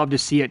cool. Love to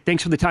see it.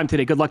 Thanks for the time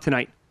today. Good luck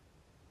tonight.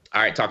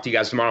 All right. Talk to you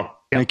guys tomorrow.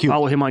 Thank you.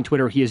 Follow him on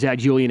Twitter. He is at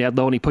Julian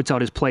Edlow, and he puts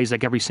out his plays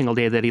like every single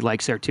day that he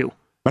likes there too.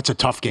 That's a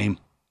tough game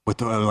with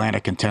the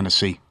Atlantic and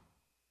Tennessee.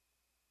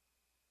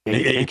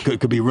 It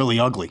could be really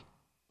ugly.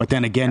 But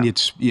then again,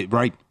 it's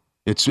right.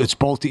 It's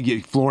both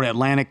Florida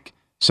Atlantic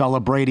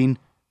celebrating.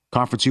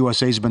 Conference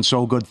USA's been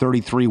so good,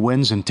 33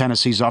 wins, and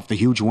Tennessee's off the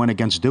huge win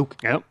against Duke.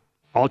 Yep,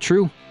 all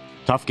true.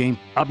 Tough game.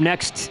 Up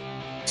next,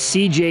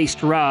 C.J.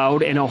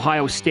 Stroud and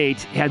Ohio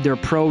State had their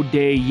pro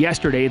day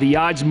yesterday. The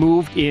odds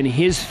moved in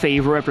his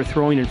favor after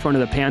throwing in front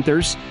of the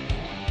Panthers.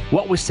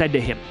 What was said to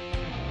him?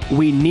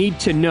 We need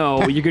to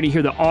know. You're going to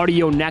hear the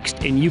audio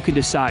next, and you can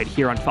decide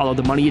here on Follow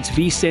the Money. It's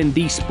VSiN,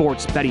 the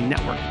Sports Betting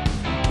Network.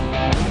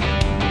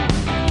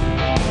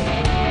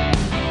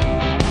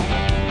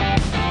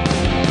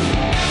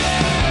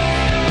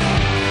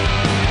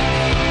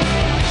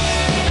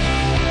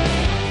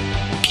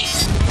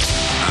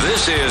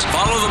 This is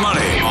Follow the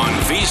Money on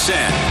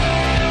VSiN.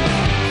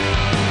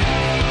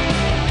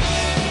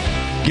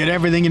 Get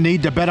everything you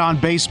need to bet on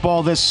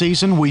baseball this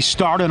season. We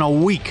start in a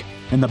week,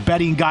 and the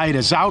betting guide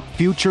is out.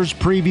 Futures,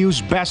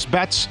 previews, best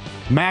bets.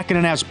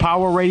 Mackinnon has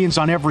power ratings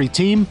on every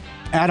team.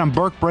 Adam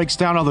Burke breaks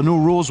down how the new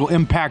rules will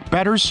impact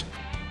bettors.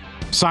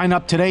 Sign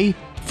up today.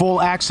 Full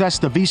access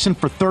to VSiN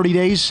for 30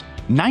 days.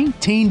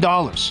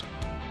 $19.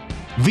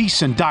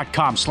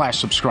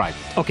 VSiN.com/subscribe.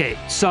 Okay,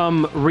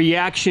 some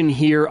reaction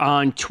here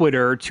on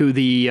Twitter to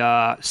the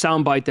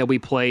soundbite that we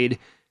played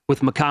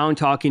with McCown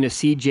talking to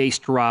C.J.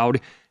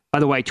 Stroud. By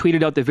the way, I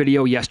tweeted out the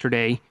video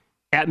yesterday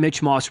at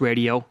Mitch Moss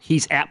Radio.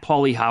 He's at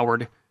Paulie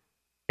Howard.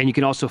 And you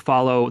can also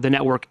follow the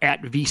network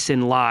at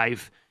VSiN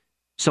Live.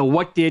 So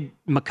what did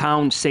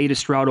McCown say to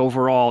Stroud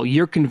overall?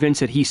 You're convinced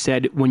that he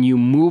said when you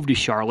moved to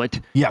Charlotte?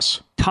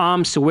 Yes.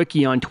 Tom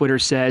Sawicki on Twitter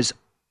says,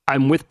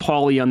 I'm with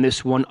Paulie on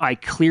this one. I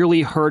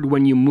clearly heard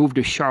when you moved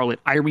to Charlotte.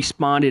 I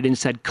responded and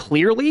said,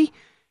 clearly?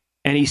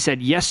 And he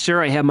said, yes,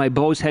 sir. I have my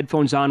Bose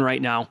headphones on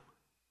right now.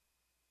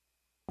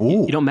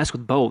 Ooh. You don't mess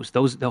with Bose.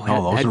 Those are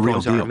headphones real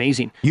are deal.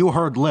 amazing. You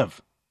heard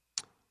Liv.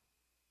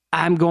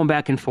 I'm going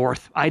back and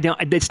forth.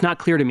 It's not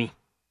clear to me.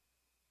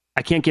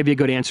 I can't give you a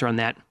good answer on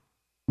that.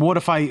 What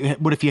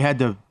if you had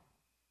to?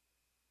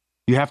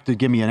 You have to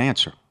give me an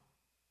answer.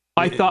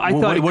 I thought.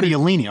 What are you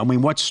leaning? I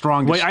mean, what's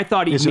strongest? Wait, I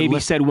thought he maybe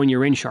said when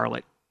you're in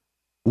Charlotte.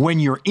 When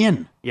you're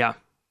in. Yeah.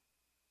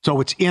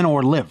 So it's in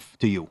or live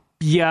to you.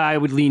 Yeah, I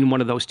would lean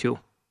one of those two.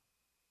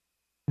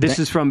 This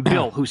is from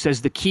Bill, who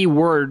says the key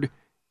word,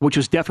 which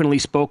was definitely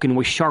spoken,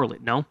 was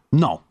Charlotte. No.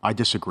 No, I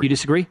disagree. You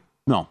disagree?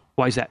 No.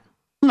 Why is that?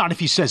 Not if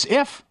he says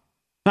if.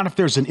 Not if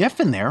there's an if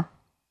in there.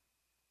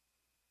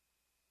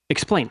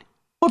 Explain.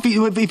 Well,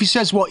 if he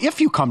says, well, if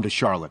you come to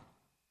Charlotte,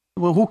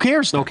 well, who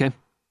cares then? Okay.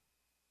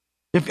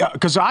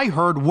 Because I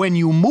heard when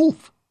you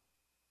move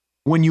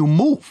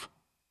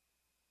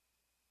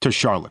to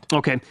Charlotte.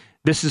 Okay.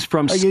 This is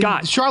from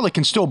Scott. Charlotte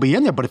can still be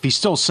in there, but if he's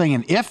still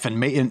saying if and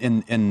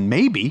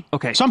maybe.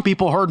 Okay. Some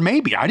people heard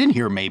maybe. I didn't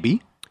hear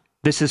maybe.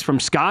 This is from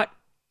Scott.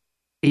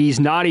 He's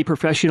not a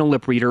professional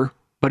lip reader,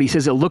 but he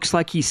says it looks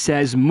like he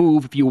says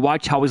move if you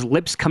watch how his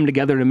lips come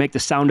together to make the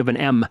sound of an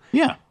M.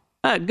 Yeah.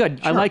 Good.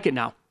 Sure. I like it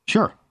now.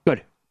 Sure.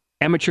 Good.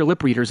 Amateur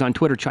lip readers on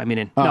Twitter chiming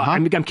in. No,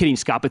 I'm kidding,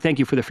 Scott, but thank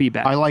you for the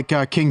feedback. I like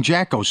King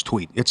Jacko's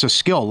tweet. It's a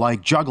skill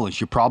like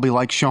jugglers. You probably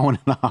like showing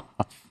it off.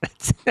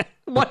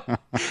 What?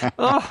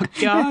 Oh,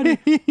 God.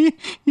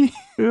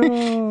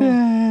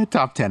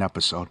 Top 10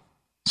 episode.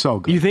 So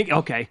good. You think?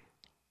 Okay.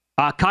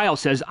 Kyle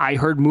says, I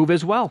heard move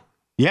as well.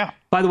 Yeah.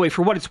 By the way,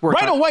 for what it's worth.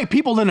 Right away,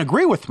 people didn't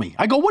agree with me.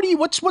 I go,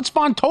 what's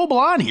Von Tobel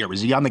on here?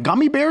 Is he on the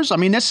gummy bears? I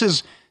mean,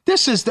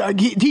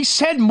 he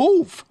said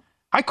move.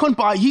 I couldn't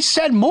buy. He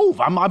said move.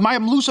 Am I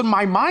losing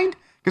my mind?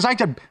 Because I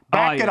could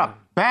back it up,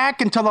 back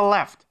and to the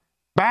left,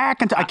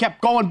 back and I kept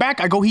going back.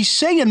 I go, he's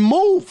saying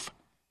move.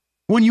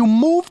 When you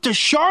move to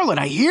Charlotte,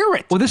 I hear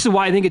it. Well, this is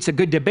why I think it's a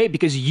good debate,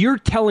 because you're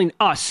telling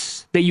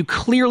us that you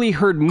clearly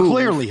heard move.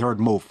 Clearly heard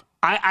move.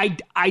 I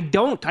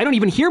don't. I don't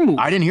even hear move.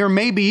 I didn't hear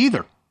maybe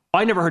either.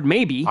 I never heard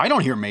maybe. I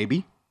don't hear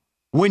maybe.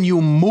 When you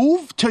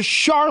move to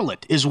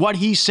Charlotte is what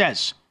he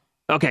says.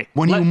 Okay.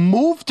 When you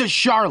move to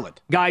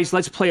Charlotte. Guys,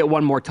 let's play it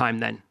one more time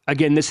then.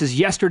 Again, this is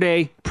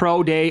yesterday,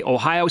 pro day,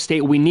 Ohio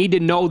State. We need to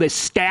know this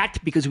stat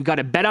because we've got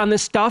to bet on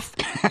this stuff.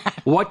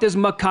 What does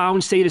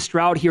McCown say to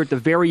Stroud here at the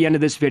very end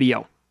of this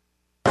video?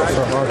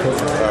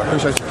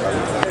 Appreciate you.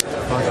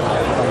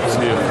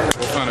 See you.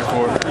 We'll find a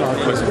court.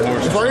 Play some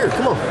horses. It's right here.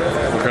 Come on.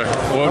 Okay.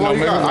 Well, no,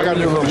 maybe I got to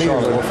do a little meeting.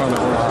 We'll find out.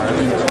 All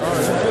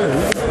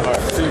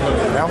right. See you,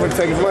 buddy. I'm going to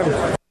take his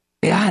money.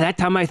 Yeah, that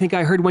time I think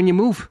I heard when you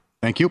move.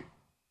 Thank you.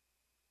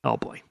 Oh,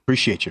 boy.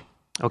 Appreciate you.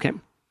 Okay.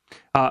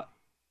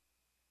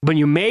 When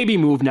you maybe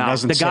move now,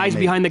 the guys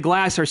behind the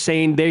glass are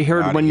saying they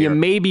heard when you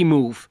maybe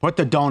move. Put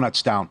the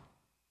donuts down.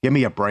 Give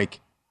me a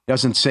break.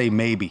 Doesn't say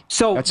maybe.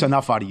 So that's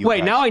enough out of you. Wait,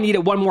 guys. now I need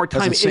it one more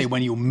time. Doesn't say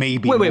when you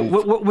maybe wait,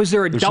 move. Was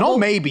there a There's double? No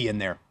maybe in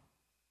there.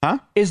 Huh?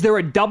 Is there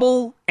a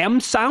double M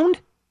sound?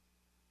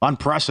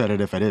 Unprecedented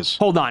if it is.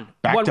 Hold on.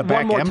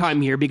 One more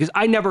time here, because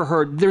I never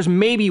heard. There's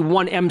maybe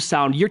one M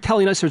sound. You're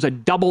telling us there's a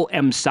double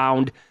M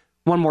sound.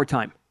 One more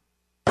time.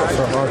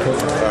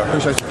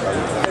 Appreciate you.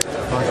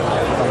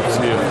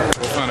 See you.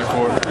 We'll find a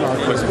court.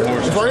 Play some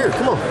horses. It's right here.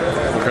 Come on.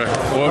 Okay.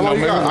 Well, no,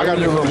 maybe I got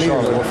to do a little meeting.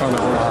 We'll find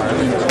out. All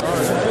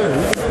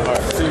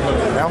right. See you,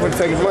 buddy. I'm going to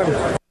take his money.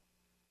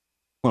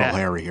 Well,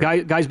 Harry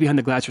here. Guys behind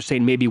the glass are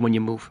saying maybe when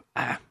you move.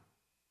 All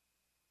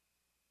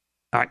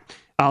right.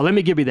 Let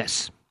me give you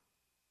this.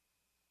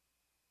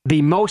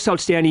 The most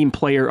outstanding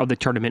player of the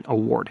tournament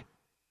award.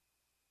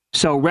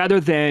 So rather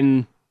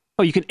than,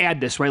 you can add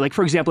this, right? Like,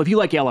 for example, if you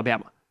like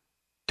Alabama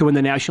to win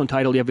the national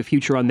title, you have a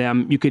future on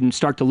them, you can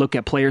start to look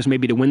at players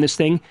maybe to win this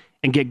thing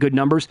and get good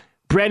numbers.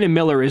 Brandon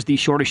Miller is the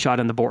shortest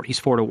shot on the board. He's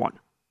 4-1.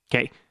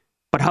 Okay.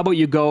 But how about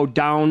you go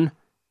down?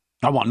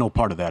 I want no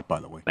part of that, by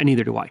the way. And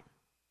neither do I.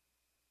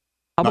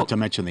 Not to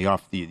mention the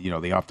off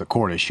the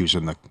court issues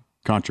and the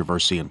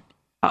controversy. And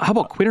how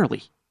about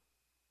Quinterly?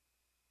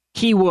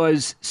 He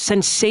was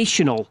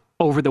sensational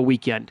over the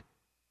weekend.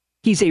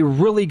 He's a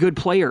really good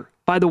player.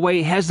 By the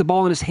way, has the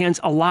ball in his hands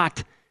a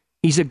lot.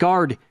 He's a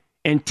guard.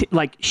 And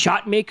like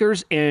shot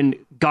makers and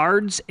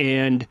guards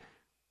and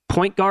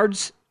point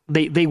guards,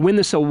 they win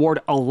this award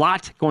a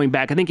lot going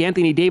back. I think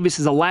Anthony Davis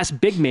is the last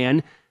big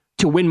man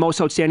to win most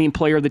outstanding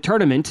player of the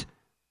tournament.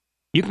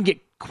 You can get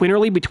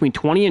Quinterly between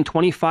 20 and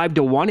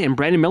 25-1, and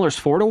Brandon Miller's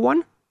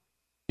 4-1.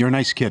 You're a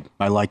nice kid.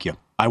 I like you.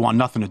 I want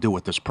nothing to do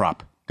with this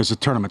prop because the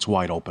tournament's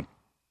wide open.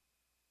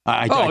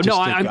 I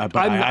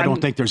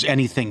don't think there's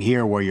anything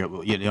here where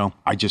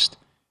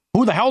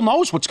who the hell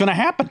knows what's going to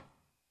happen?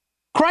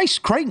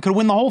 Christ, Creighton could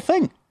win the whole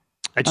thing.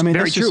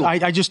 Very true.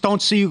 I just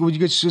don't see. You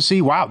could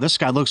see, wow, this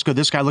guy looks good.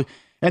 This guy looks,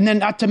 and then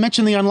not to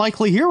mention the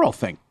unlikely hero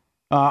thing.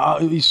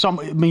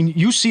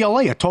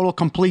 UCLA, a total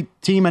complete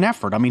team and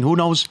effort. I mean, who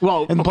knows?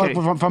 Well,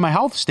 from a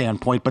health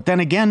standpoint, but then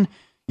again,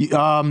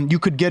 you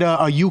could get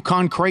a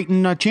UConn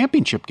Creighton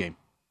championship game.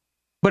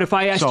 But if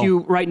I asked you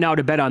right now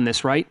to bet on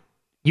this, right?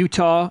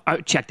 Utah,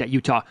 check that,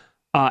 Utah.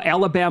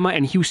 Alabama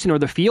and Houston are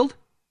the field.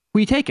 Who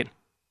are you taking?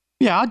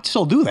 Yeah, I'd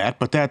still do that,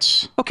 but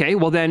that's okay.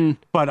 Well, then,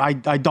 but I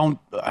don't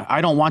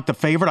want the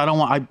favorite.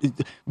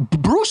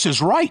 Bruce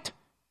is right.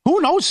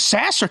 Who knows?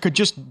 Sasser could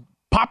just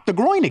pop the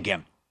groin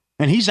again.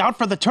 And he's out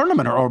for the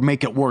tournament or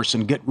make it worse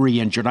and get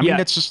re-injured. I mean,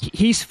 it's just...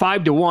 He's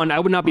 5-1. I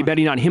would not be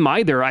betting on him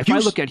either. If I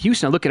look at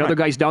Houston, I look at other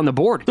guys down the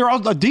board.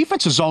 The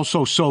defense is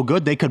also so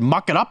good, they could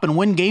muck it up and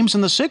win games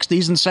in the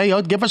 60s and say,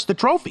 oh, give us the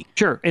trophy.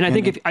 Sure. And I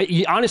think,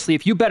 honestly,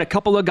 if you bet a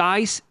couple of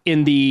guys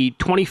in the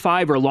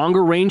 25 or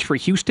longer range for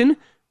Houston,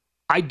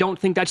 I don't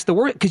think that's the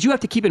word. Because you have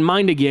to keep in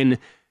mind, again,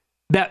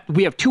 that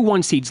we have 2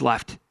 1 seeds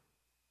left.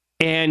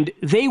 And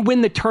they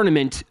win the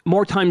tournament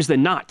more times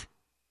than not.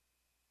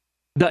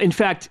 In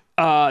fact,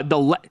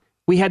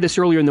 we had this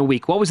earlier in the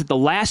week. What was it? The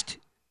last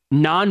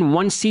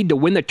non-1 seed to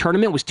win the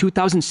tournament was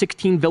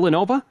 2016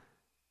 Villanova.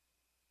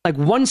 Like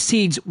 1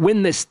 seeds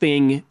win this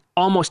thing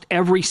almost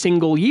every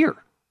single year.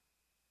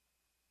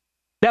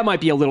 That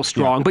might be a little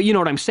strong, but you know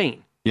what I'm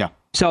saying. Yeah.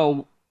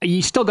 So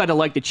you still got to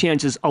like the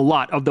chances a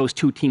lot of those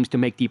 2 teams to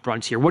make deep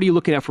runs here. What are you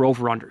looking at for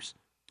over-unders?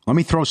 Let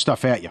me throw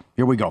stuff at you.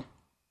 Here we go.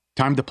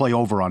 Time to play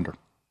over-under.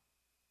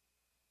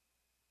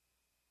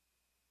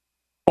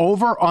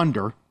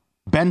 Over-under.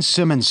 Ben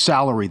Simmons'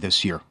 salary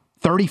this year,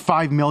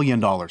 $35 million.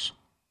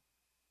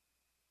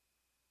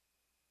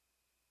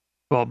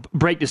 Well,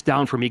 break this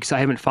down for me because I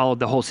haven't followed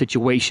the whole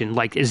situation.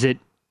 Like, is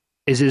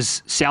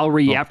his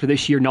salary after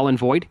this year null and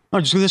void? No,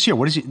 just this year.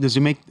 What does he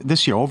make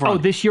this year? Over. Oh,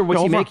 this year,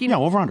 what's he making? Yeah,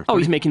 over under. Oh,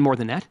 he's making more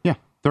than that? Yeah,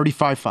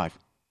 35.5.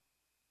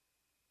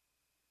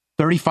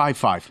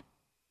 35.5.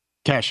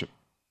 Cash it.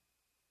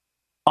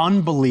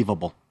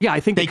 Unbelievable. Yeah, I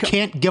think they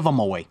can't give him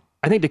away.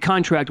 I think the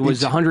contract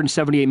was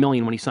 $178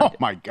 million when he signed it. Oh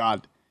my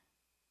God.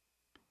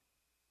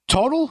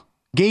 Total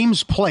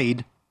games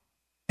played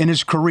in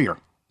his career,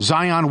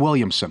 Zion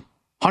Williamson,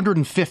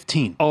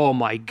 115. Oh,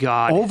 my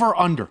God. Over,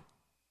 under.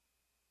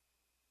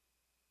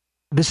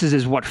 This is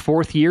his,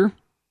 4th year?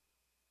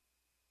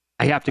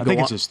 I have to go. I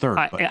think it's his 3rd.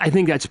 I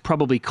think that's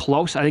probably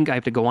close. I think I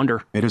have to go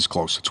under. It is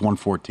close. It's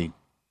 114.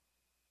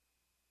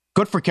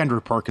 Good for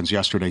Kendrick Perkins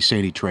yesterday,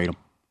 saying he'd trade him.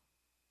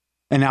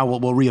 And now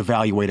we'll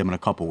reevaluate him in a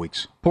couple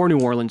weeks. Poor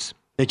New Orleans.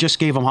 They just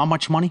gave him how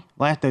much money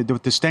with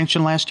the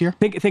extension last year?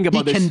 Think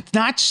about this. He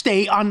cannot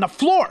stay on the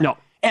floor. No.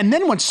 And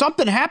then when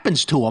something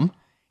happens to him,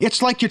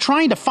 it's like you're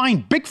trying to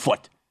find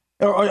Bigfoot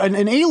or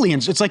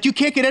aliens. It's like you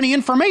can't get any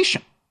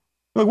information.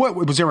 What,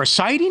 was there a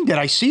sighting? Did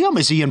I see him?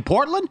 Is he in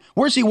Portland?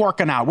 Where's he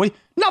working out?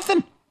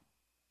 Nothing.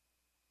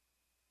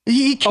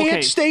 He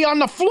can't stay on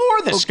the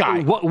floor, this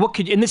guy. What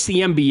could, and this is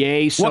the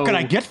NBA. So what can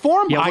I get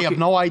for him? I have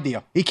no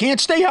idea. He can't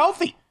stay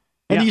healthy.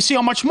 And you see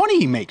how much money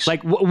he makes.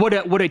 Like, would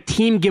a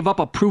team give up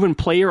a proven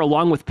player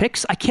along with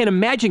picks? I can't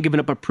imagine giving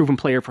up a proven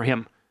player for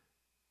him.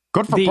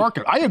 Good for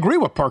Perkins. I agree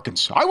with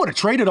Perkins. I would have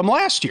traded him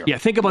last year. Yeah,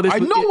 think about this.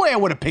 No way I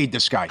would have paid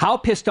this guy. How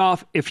pissed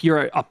off if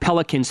you're a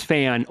Pelicans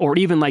fan or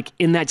even like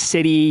in that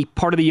city,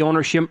 part of the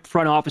ownership,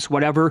 front office,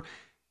 whatever.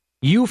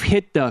 You've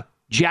hit the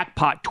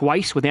jackpot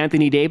twice with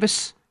Anthony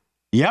Davis.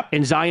 Yep.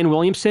 And Zion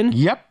Williamson.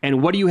 Yep.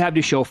 And what do you have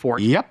to show for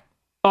it? Yep.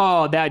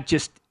 Oh, that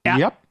just...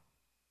 Yep.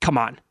 Come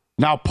on.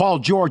 Now, Paul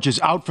George is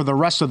out for the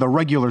rest of the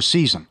regular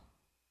season.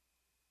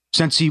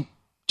 Since he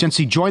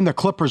joined the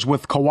Clippers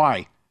with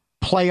Kawhi,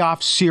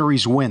 playoff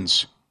series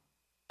wins,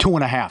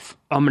 2.5.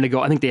 I'm going to go.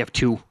 I think they have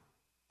 2.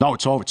 No,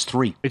 it's over. It's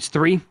 3. It's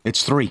 3?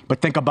 It's 3.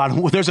 But think about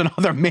it. There's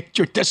another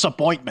major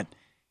disappointment.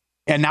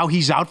 And now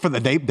he's out for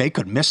they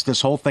could miss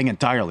this whole thing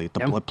entirely at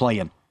the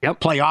play-in. Yep.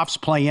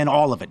 Playoffs, play-in,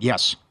 all of it.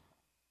 Yes.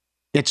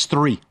 It's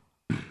 3.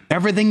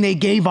 Everything they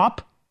gave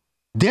up.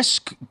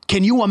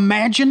 Can you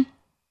imagine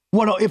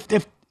what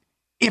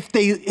if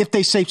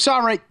they say,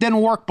 sorry,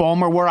 didn't work,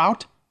 Ballmer, we're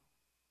out?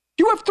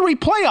 You have 3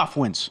 playoff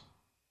wins.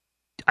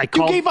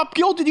 You gave up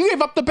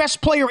the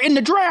best player in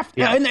the draft,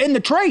 in the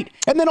trade,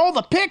 and then all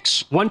the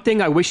picks. One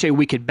thing I wish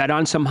we could bet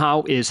on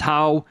somehow is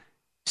how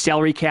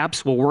salary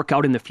caps will work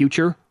out in the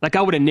future. Like,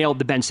 I would have nailed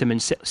the Ben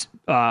Simmons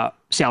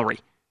salary.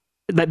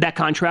 That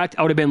contract,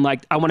 I would have been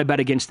like, I want to bet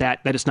against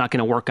that it's not going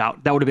to work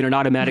out. That would have been an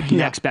automatic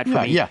next bet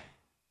for me. Yeah.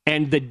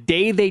 And the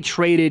day they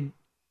traded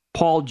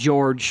Paul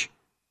George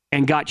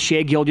and got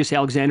Shai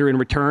Gilgeous-Alexander in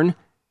return,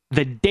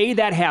 the day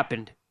that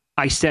happened,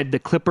 I said the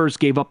Clippers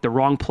gave up the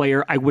wrong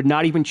player. I would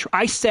not even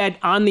I said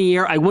on the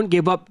air I wouldn't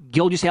give up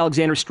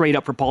Gilgeous-Alexander straight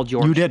up for Paul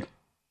George. You did.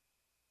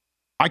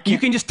 You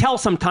can just tell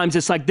sometimes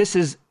it's like this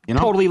is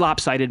totally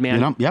lopsided,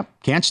 man.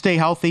 Can't stay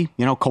healthy.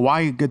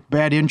 Kawhi, good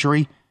bad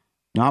injury.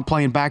 Not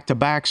playing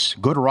back-to-backs.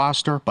 Good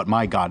roster. But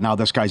my God, now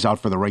this guy's out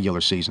for the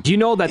regular season. Do you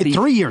know that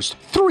 3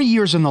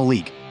 years in the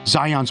league,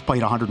 Zion's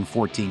played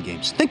 114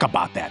 games. Think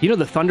about that. You know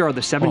the Thunder are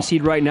the 7th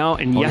seed right now,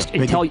 and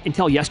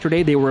until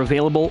yesterday, they were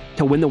available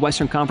to win the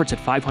Western Conference at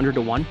 500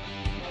 to 1.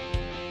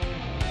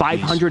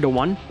 500 to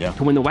 1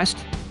 to win the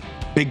West.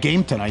 Big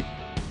game tonight.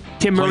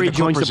 Tim Murray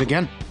joins us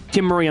again.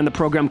 Tim Murray on the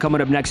program coming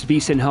up next.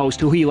 VSiN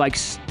host, who he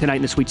likes tonight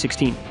in the Sweet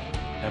 16.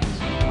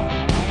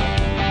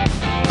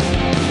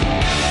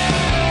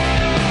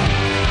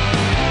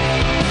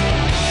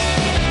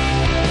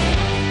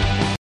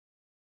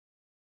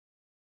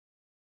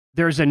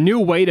 There's a new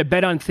way to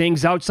bet on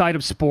things outside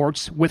of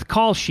sports with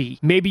Kalshi.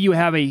 Maybe you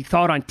have a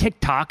thought on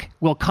TikTok.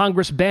 Will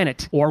Congress ban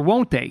it? Or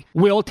won't they?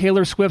 Will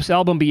Taylor Swift's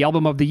album be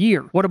Album of the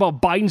Year? What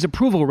about Biden's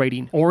approval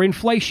rating? Or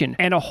inflation?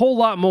 And a whole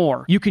lot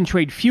more. You can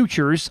trade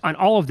futures on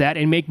all of that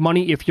and make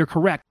money if you're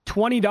correct.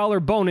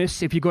 $20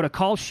 bonus if you go to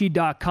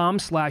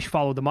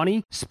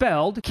kalshi.com/followthemoney,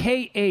 spelled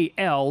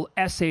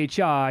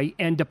KALSHI,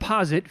 and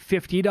deposit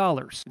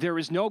 $50. There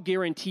is no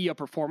guarantee of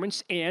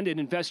performance, and an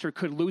investor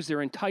could lose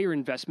their entire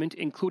investment,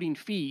 including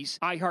fees.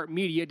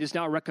 iHeartMedia does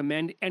not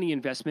recommend any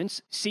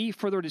investments. See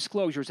further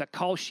disclosures at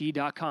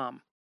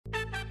kalshi.com.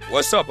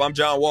 What's up? I'm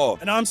John Wall.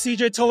 And I'm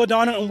CJ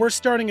Toledano, and we're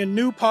starting a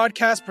new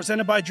podcast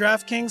presented by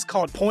DraftKings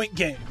called Point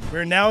Game.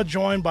 We're now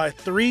joined by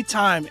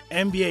three-time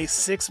NBA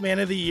Sixth Man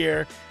of the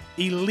Year,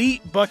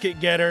 elite bucket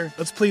getter.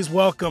 Let's please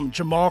welcome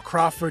Jamal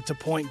Crawford to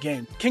Point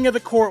Game. King of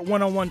the Court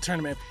one-on-one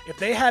tournament. If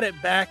they had it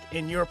back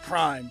in your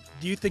prime,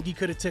 do you think you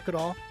could have took it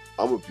all?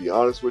 I'm going to be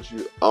honest with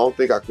you. I don't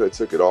think I could have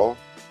took it all,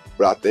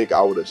 but I think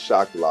I would have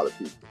shocked a lot of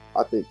people.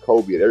 I think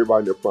Kobe and everybody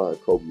in their prime,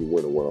 Kobe would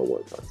win a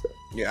one-on-one contest.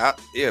 Yeah,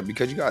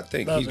 because you got to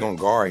think he's going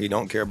to guard. He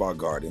don't care about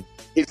guarding.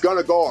 He's going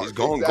to guard. He's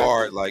going to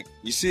guard. Like,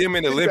 you see him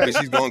in the Olympics,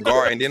 he's going to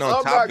guard. And then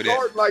on top of that. I'm not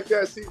guarding like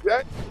that,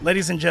 CJ.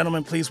 Ladies and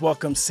gentlemen, please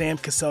welcome Sam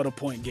Cassell to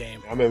Point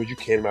Game. I remember you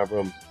came to my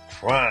room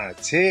crying,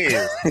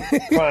 tears,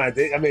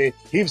 crying. I mean,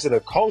 he was in a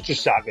culture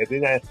shock. And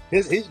then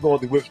he's going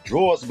through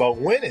withdrawals about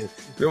winning.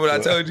 Remember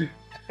what I told you?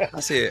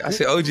 I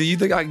said, OG, you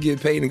think I can get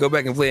paid and go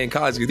back and play in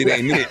college because it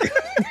ain't it?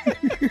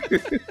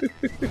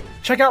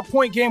 Check out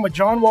Point Game with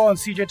John Wall and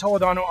CJ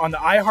Toledano on the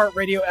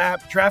iHeartRadio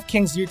app,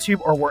 DraftKings YouTube,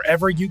 or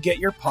wherever you get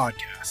your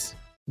podcasts.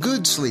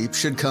 Good sleep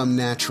should come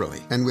naturally,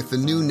 and with the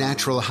new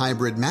Natural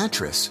Hybrid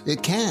mattress,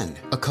 it can.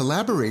 A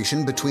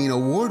collaboration between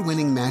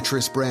award-winning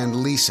mattress brand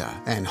Leesa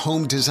and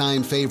home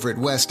design favorite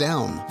West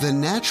Elm, the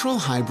Natural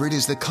Hybrid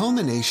is the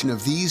culmination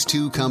of these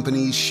two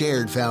companies'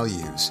 shared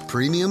values: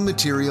 premium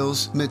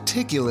materials,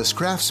 meticulous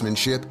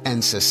craftsmanship,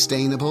 and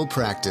sustainable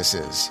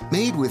practices.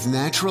 Made with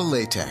natural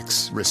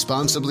latex,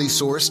 responsibly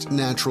sourced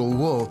natural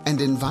wool, and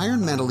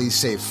environmentally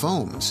safe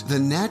foams, the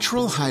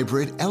Natural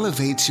Hybrid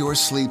elevates your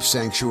sleep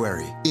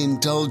sanctuary,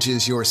 indulges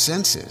your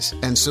senses,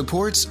 and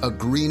supports a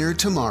greener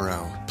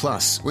tomorrow.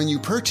 Plus, when you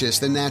purchase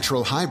the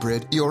Natural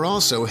Hybrid, you're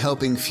also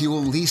helping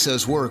fuel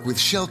Leesa's work with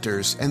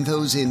shelters and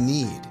those in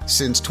need.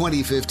 Since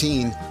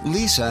 2015,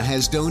 Leesa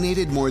has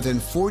donated more than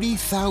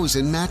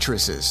 40,000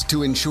 mattresses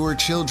to ensure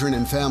children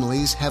and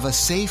families have a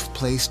safe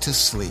place to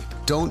sleep.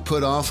 Don't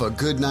put off a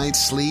good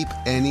night's sleep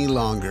any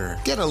longer.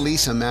 Get a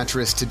Leesa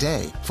mattress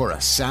today for a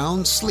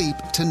sound sleep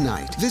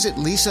tonight. Visit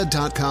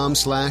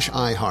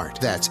leesa.com/iHeart.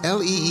 That's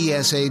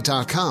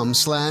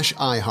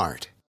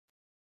LEESA.com/iHeart.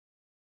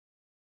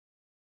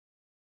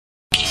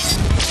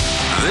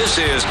 This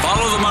is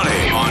Follow the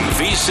Money on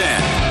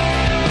VSiN.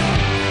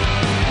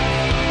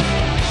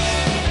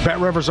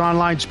 BetRivers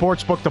Online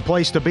Sportsbook, the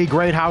place to be.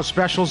 Great house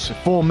specials,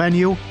 full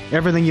menu,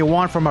 everything you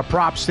want from a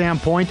prop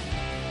standpoint.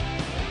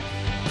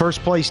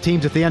 First place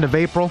teams at the end of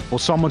April. Will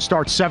someone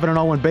start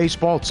 7-0 in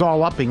baseball? It's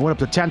all up. You can win up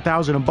to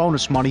 $10,000 in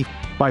bonus money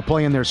by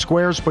playing their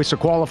squares. Place a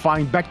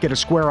qualifying bet, get a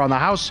square on the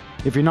house.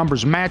 If your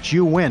numbers match,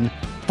 you win.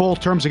 Full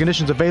terms and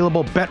conditions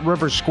available.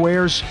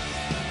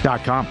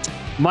 BetRiversSquares.com.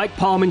 Mike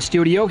Palm in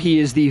studio. He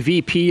is the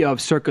VP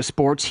of Circa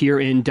Sports here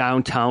in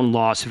downtown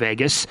Las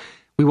Vegas.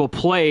 We will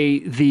play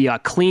the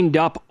cleaned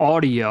up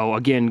audio.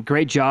 Again,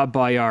 great job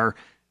by our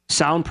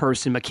sound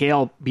person,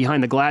 Mikhail,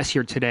 behind the glass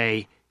here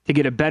today, to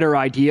get a better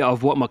idea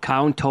of what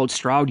McCown told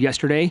Stroud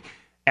yesterday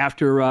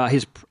after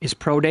his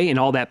pro day and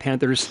all that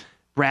Panthers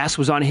brass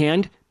was on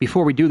hand.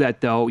 Before we do that,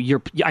 though,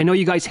 I know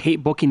you guys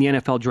hate booking the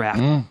NFL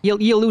draft.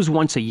 You lose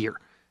once a year.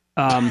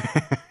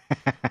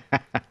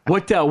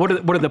 What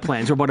are the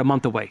plans? We're about a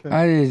month away.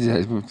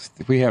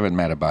 We haven't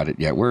met about it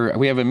yet.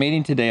 We have a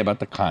meeting today about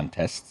the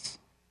contests.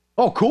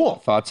 Oh, cool.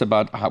 Thoughts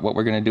about what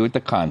we're going to do with the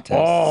contest.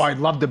 Oh, I'd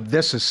love to.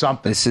 This is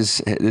something. This is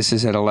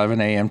at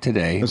 11 a.m.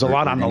 today. There's a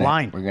lot on the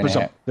line.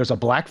 There's a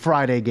Black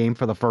Friday game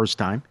for the first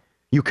time.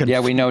 Yeah,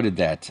 we noted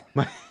that.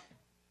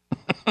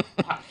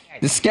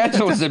 The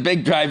schedule is a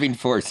big driving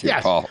force here,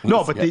 yes. Paul.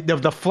 No, but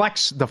the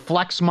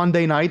flex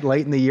Monday night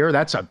late in the year,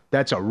 that's a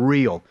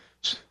real.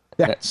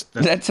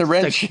 That's a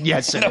wrench.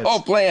 Yes, it is. The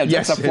whole plan.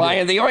 Yes, that's a fly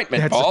in the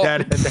ointment, Paul.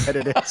 That it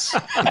is.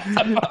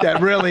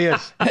 That really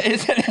is.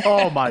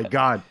 Oh my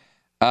God.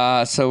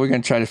 So we're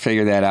going to try to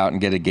figure that out and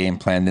get a game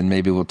plan. Then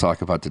maybe we'll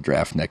talk about the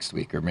draft next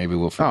week, or maybe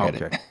we'll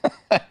forget it.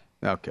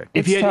 Okay.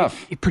 If you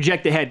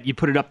project ahead, you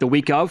put it up the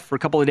week of for a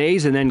couple of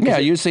days, and then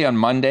usually on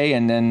Monday,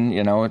 and then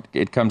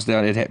it comes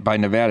down by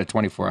Nevada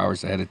 24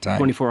 hours ahead of time.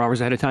 24 hours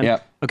ahead of time.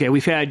 Yeah. Okay,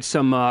 we've had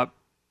some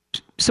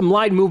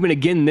line movement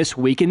again this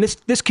week, and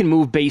this can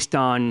move based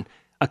on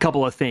a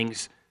couple of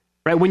things,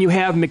 right? When you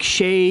have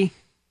McShay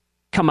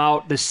come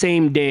out the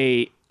same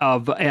day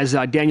as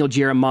Daniel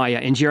Jeremiah,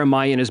 and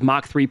Jeremiah in his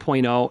mock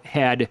 3.0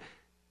 had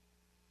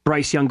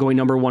Bryce Young going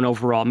number 1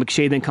 overall.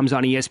 McShay then comes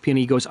on ESPN and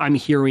he goes, I'm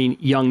hearing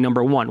Young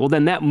number 1. Well,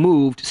 then that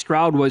moved.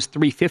 Stroud was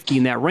 350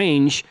 in that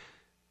range,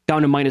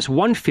 down to minus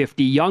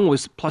 150. Young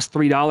was plus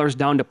 $3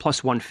 down to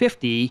plus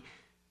 150.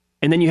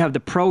 And then you have the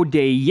pro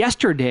day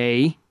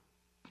yesterday,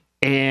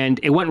 and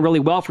it went really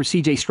well for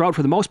C.J. Stroud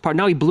for the most part.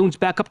 Now he balloons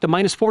back up to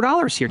minus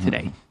 $4 here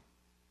today.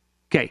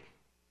 Okay.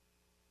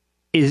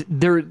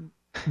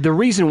 The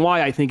reason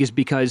why I think is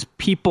because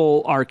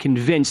people are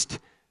convinced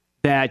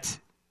that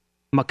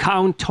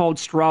McCown told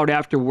Stroud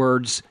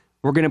afterwards,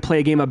 we're going to play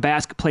a game of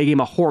basketball, play a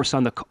game of horse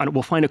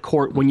we'll find a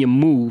court when you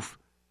move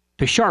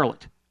to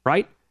Charlotte,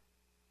 right?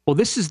 Well,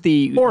 this is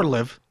or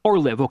live.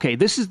 Okay,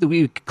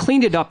 we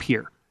cleaned it up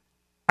here.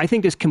 I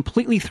think this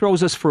completely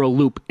throws us for a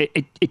loop.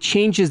 It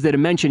changes the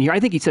dimension here. I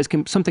think he says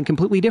something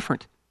completely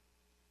different.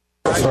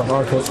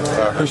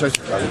 Appreciate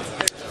you.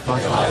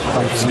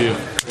 See you.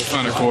 We'll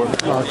find a court.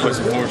 Play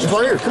some horse. It's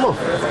right here. Come on.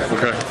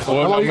 Okay.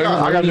 Well,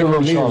 I got to do a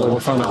meeting. We'll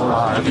find a court.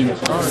 All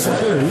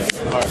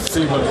right.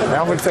 See you, buddy.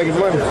 I'm going to take his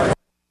money.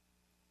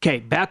 Okay,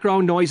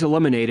 background noise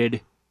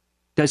eliminated.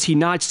 Does he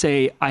not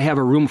say, I have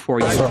a room for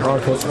you?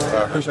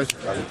 Appreciate you.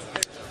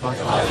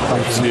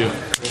 See you.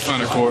 We'll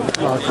find a court.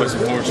 Play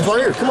some horse. It's right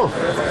here. Come on.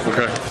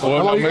 Okay.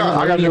 Well,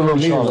 I got to do a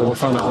meeting. We'll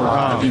find a court.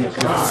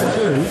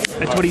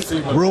 That's what he...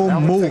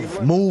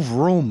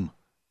 Room.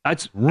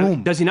 That's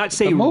room. Does he not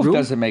say the move room?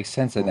 Doesn't make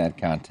sense in that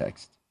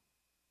context.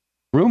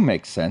 Room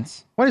makes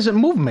sense. Why does it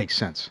move make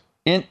sense?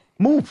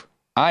 Move.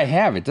 I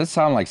have. It does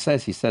sound like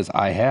he says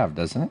I have,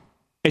 doesn't it?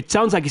 It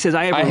sounds like he says,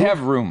 I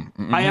have room.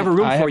 Mm-hmm. I have a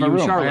room for you in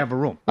Charlotte. I have a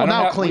room. Well,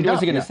 now cleaned up. What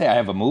was he going to say? I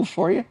have a move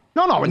for you?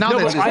 No. Now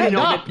that's cleaned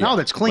up. Now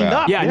that's cleaned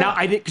up. Yeah, now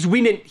because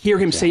we didn't hear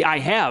him say I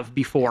have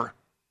before.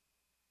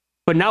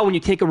 But now when you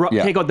take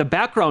out the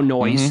background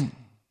noise,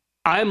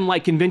 I'm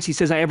like convinced he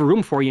says I have a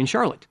room for you in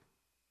Charlotte.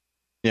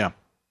 Yeah.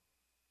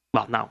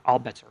 Well, now all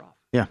bets are off.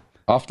 Yeah.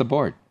 Off the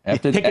board.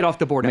 Take it off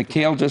the board.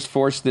 Mikhail just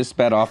forced this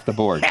bet off the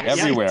board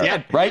everywhere.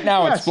 Yeah. Right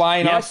now it's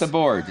flying off the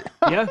board.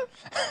 Yeah.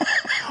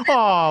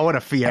 Oh, what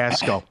a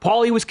fiasco.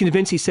 Paulie was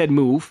convinced he said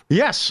move.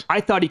 Yes.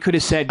 I thought he could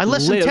have said I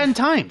listened live. 10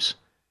 times.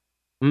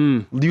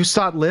 You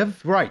saw it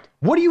live? Right.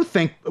 What do you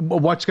think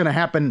what's going to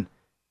happen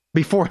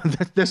before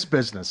this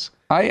business?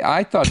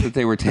 I thought that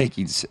they were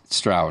taking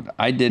Stroud.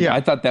 I did. Yeah.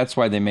 I thought that's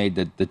why they made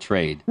the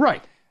trade.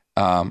 Right.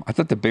 I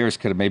thought the Bears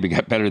could have maybe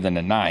got better than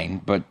a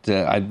 9, but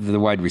the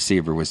wide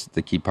receiver was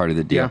the key part of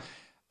the deal.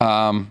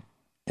 Yeah.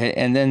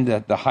 And then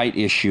the height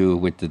issue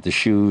with the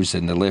shoes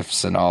and the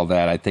lifts and all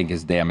that, I think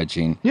is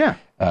damaging. Yeah.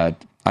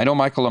 I know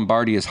Michael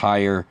Lombardi is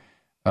higher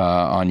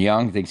on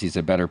Young, thinks he's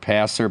a better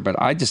passer, but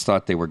I just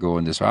thought they were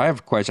going this way. I have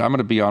a question. I'm going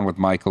to be on with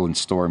Michael and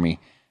Stormy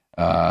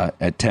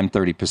at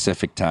 10:30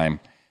 Pacific time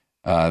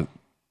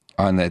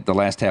on the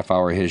last half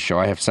hour of his show.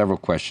 I have several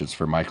questions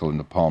for Michael in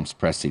the Palms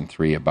Pressing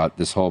 3 about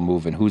this whole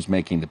move and who's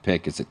making the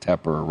pick. Is it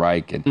Tepper or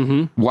Reich?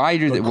 And why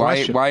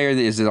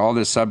is it all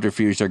this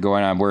subterfuge they're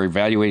going on? We're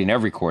evaluating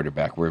every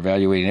quarterback.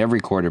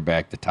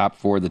 The top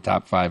 4, the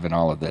top 5, and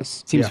all of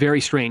this. Seems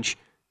very strange.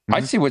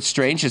 I see what's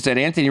strange is that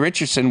Anthony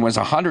Richardson was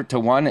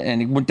 100-1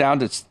 and he went down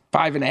to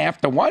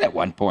 5.5-1 at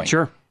one point.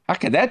 Sure. How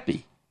could that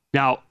be?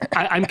 Now,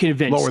 I'm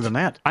convinced. Lower than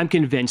that. I'm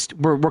convinced.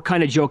 We're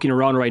kind of joking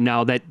around right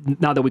now that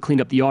now that we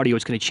cleaned up the audio,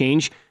 it's going to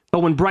change. But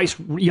when Bryce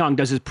Young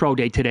does his pro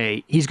day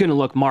today, he's going to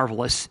look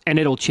marvelous, and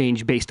it'll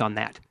change based on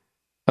that.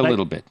 A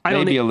little bit.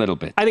 Maybe a little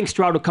bit. I think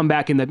Stroud will come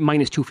back in the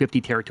minus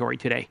 250 territory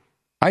today.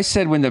 I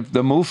said when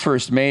the move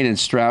first made in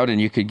Stroud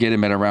and you could get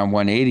him at around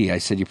 180, I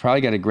said you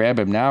probably got to grab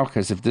him now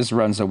because if this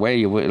runs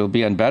away, it'll be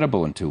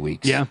unbettable in 2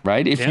 weeks. Yeah.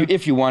 Right?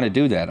 If you want to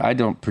do that. I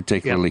don't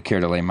particularly care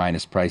to lay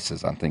minus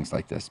prices on things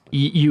like this.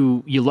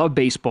 You love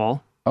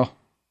baseball. Oh.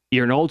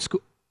 You're an old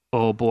school.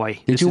 Oh, boy.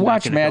 Did you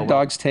watch Mad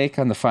Dog's take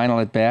on the final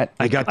at bat?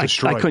 He got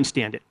destroyed. I couldn't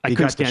stand it. I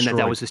couldn't stand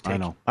that was his take. I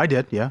know. I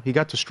did, yeah. He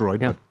got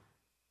destroyed. Yeah.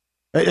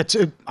 But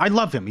I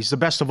love him. He's the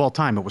best of all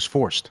time. It was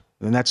forced.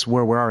 And that's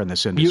where we are in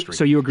this industry.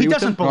 So you agree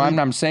with him?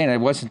 I'm saying it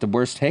wasn't the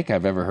worst take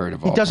I've ever heard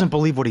of all He doesn't time.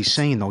 believe what he's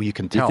saying, though. You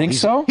can tell. You think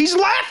so? He's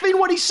laughing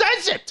when he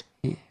says it.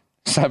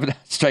 7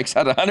 strikes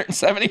out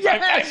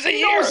 175 times a year.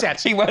 He knows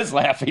that. He was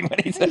laughing when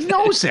he said He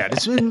knows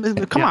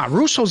that. Come on.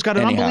 Russo's got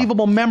an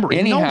unbelievable memory.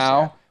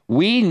 Anyhow,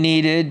 we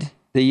needed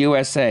the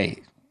USA.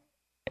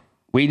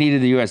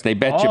 They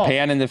bet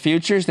Japan in the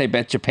futures. They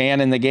bet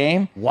Japan in the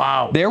game.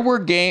 Wow.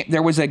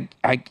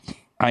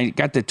 I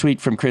got the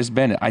tweet from Chris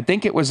Bennett. I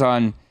think it was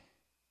on,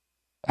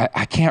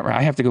 I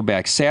have to go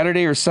back.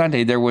 Saturday or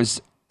Sunday, there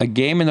was a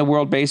game in the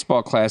World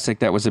Baseball Classic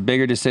that was a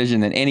bigger decision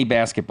than any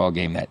basketball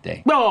game that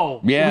day. No.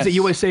 Yes. Was it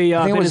USA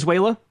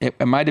Venezuela?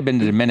 It might have been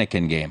the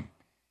Dominican game.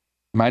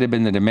 Might have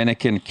been the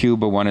Dominican,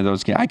 Cuba, one of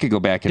those games. I could go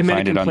back and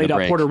find it on the break. Dominican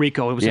played Puerto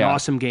Rico. It was an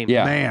awesome game.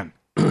 Yeah. Man.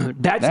 Is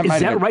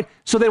that right?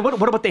 So then what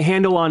about the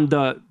handle on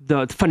the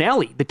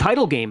finale, the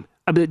title game?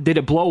 Did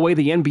it blow away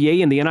the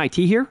NBA and the NIT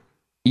here?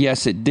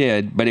 Yes, it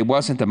did, but it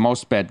wasn't the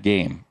most bet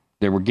game.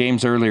 There were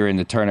games earlier in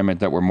the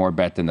tournament that were more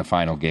bet than the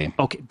final game.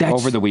 Okay,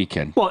 over the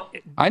weekend. Well,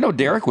 I know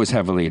Derek was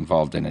heavily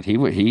involved in it. He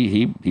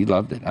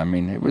loved it. I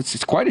mean,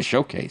 it's quite a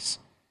showcase.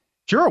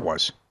 Sure it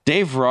was.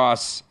 Dave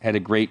Ross had a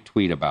great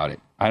tweet about it.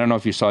 I don't know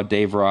if you saw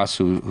Dave Ross,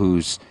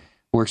 who's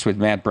works with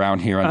Matt Brown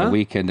here on the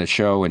weekend, a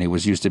show, and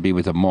he used to be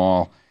with the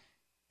Mall.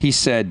 He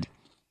said,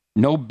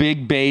 no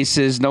big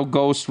bases, no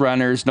ghost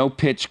runners, no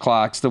pitch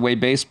clocks, the way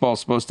baseball's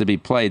supposed to be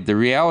played. The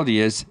reality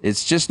is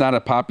it's just not a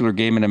popular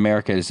game in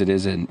America as it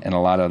is in a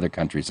lot of other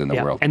countries in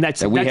the world. And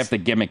we have to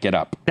gimmick it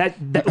up. That's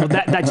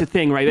the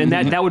thing, right? And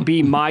that would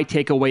be my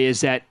takeaway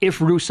is that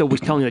if Russo was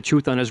telling the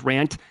truth on his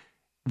rant,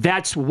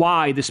 that's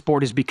why the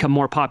sport has become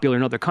more popular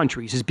in other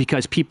countries, is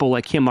because people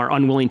like him are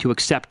unwilling to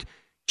accept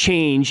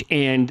change,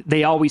 and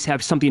they always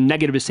have something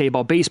negative to say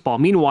about baseball.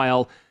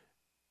 Meanwhile,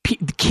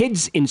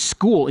 kids in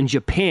school in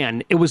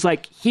Japan, it was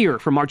like here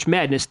for March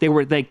Madness, they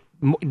were like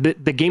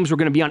the games were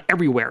going to be on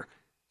everywhere.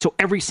 So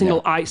every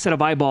single set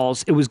of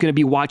eyeballs, it was going to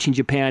be watching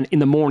Japan in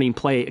the morning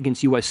play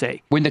against USA.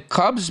 When the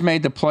Cubs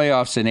made the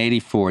playoffs in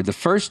 '84,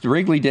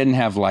 Wrigley didn't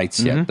have lights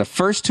yet. The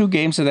first 2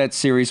 games of that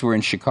series were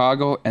in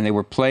Chicago, and they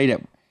were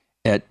played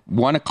at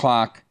 1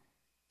 o'clock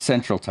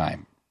Central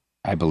Time,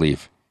 I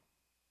believe.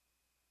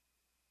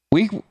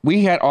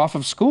 We had off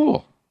of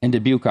school in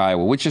Dubuque,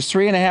 Iowa, which is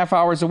 3.5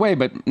 hours away,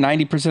 but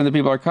 90% of the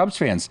people are Cubs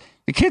fans.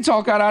 The kids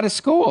all got out of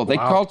school. They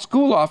called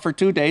school off for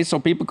 2 days so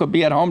people could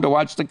be at home to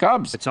watch the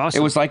Cubs. It's awesome.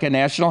 It was like a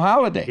national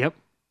holiday. Yep.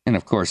 And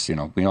of course,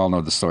 we all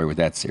know the story with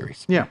that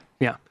series. Yeah.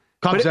 Yeah.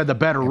 Cubs had the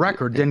better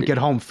record, didn't get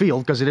home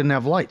field because they didn't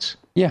have lights.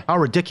 Yeah. How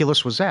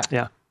ridiculous was that?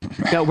 Yeah.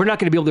 Now, we're not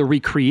going to be able to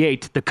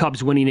recreate the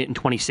Cubs winning it in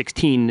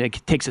 2016.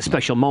 It takes a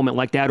special moment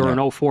like that, or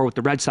in 04 with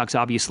the Red Sox,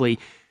 obviously.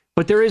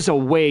 But there is a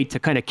way to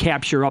kind of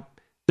capture up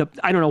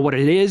I don't know what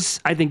it is.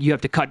 I think you have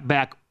to cut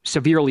back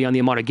severely on the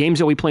amount of games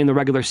that we play in the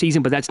regular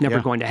season, but that's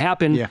never going to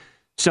happen. Yeah.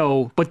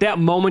 So, but that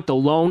moment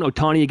alone,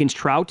 Ohtani against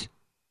Trout,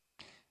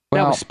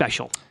 that was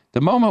special.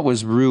 The moment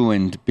was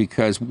ruined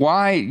because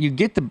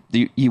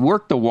you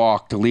work the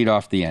walk to lead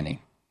off the inning.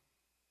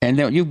 And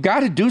then you've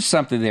got to do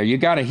something there. You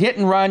got to hit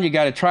and run. You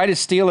got to try to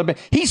steal a bit.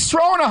 He's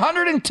throwing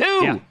 102.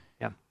 Yeah.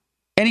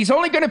 And he's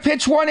only going to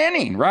pitch 1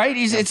 inning, right?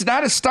 It's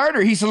not a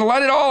starter. He's going to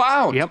let it all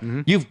out. Yep.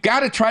 You've got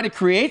to try to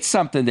create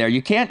something there.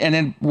 You can't, and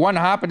then one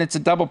hop and it's a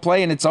double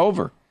play and it's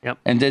over. Yep.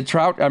 And then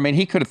Trout,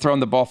 he could have thrown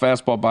the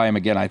fastball by him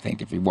again, I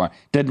think, if he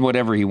did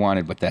whatever he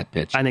wanted with that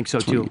pitch. I think so,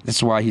 too.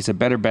 That's why he's a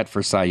better bet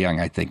for Cy Young,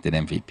 I think, than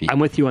MVP. I'm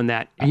with you on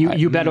that.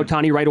 You bet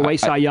Ohtani right away,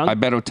 Cy Young? I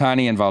bet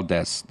Ohtani and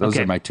Valdez. Those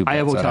are my 2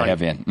 bets that I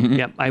have in.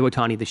 Yep, I have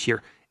Ohtani this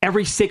year.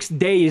 Every 6th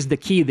day is the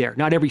key there,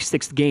 not every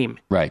 6th game.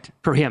 Right.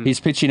 For him. He's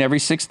pitching every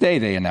 6th day,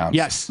 they announced.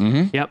 Yes.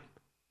 Yep.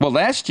 Well,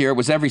 last year it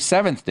was every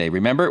 7th day.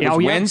 Remember? It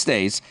was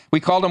Wednesdays. We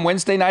called him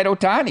Wednesday Night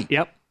Ohtani.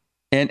 Yep.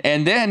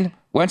 And then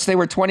once they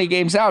were 20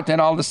 games out, then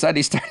all of a sudden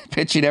he started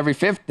pitching every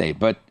 5th day.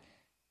 But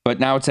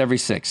now it's every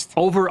 6th.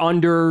 Over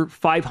under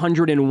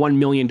 $501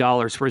 million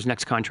for his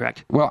next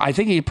contract. Well, I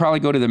think he'd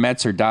probably go to the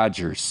Mets or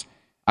Dodgers.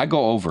 I'll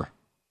go over.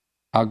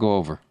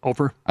 Over?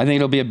 I think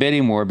it'll be a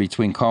bidding war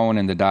between Cohen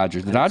and the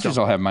Dodgers. The Dodgers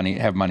will have money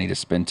to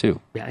spend too.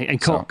 Yeah,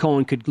 and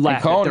Cohen could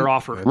laugh at their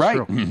offer.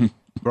 Right.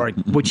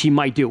 Right. Which he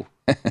might do.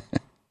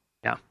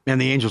 Yeah. And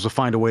the Angels will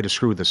find a way to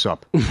screw this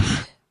up.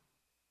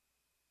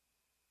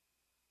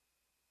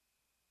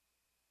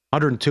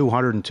 102,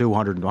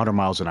 100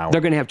 miles an hour. They're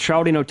going to have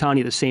Trout and Ohtani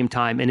at the same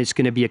time, and it's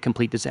going to be a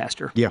complete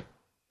disaster. Yeah.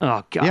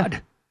 Oh,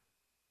 God.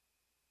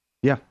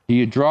 Yeah. Do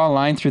you draw a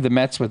line through the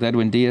Mets with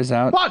Edwin Diaz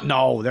out? What?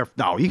 No,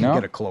 you can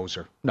get a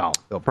closer. No.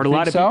 Heard a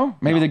lot of so?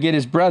 Maybe they'll get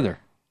his brother.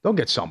 They'll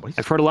get somebody.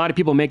 I've heard a lot of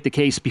people make the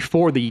case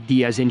before the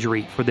Diaz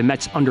injury for the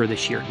Mets under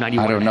this year.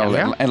 91. I don't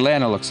know.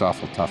 Atlanta looks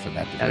awful tough in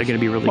that division. Yeah, they're going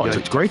to be really good.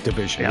 It's a great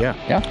division,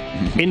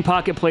 yeah.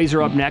 In-pocket plays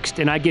are up next,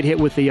 and I get hit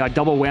with the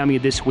double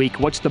whammy this week.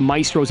 What's the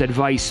Maestro's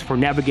advice for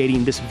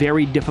navigating this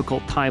very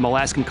difficult time? I'll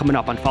ask him coming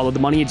up on Follow the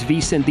Money. It's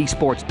VSiN, the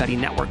Sports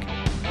Betting Network.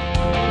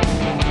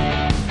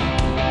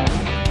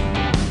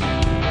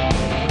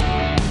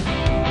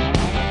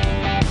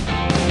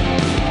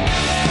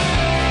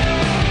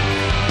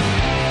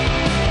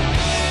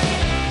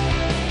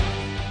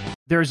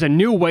 There's a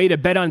new way to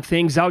bet on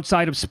things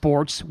outside of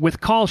sports with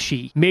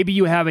Kalshi. Maybe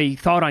you have a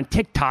thought on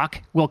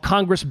TikTok. Will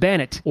Congress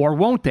ban it? Or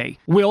won't they?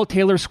 Will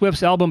Taylor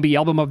Swift's album be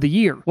Album of the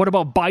Year? What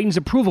about Biden's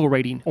approval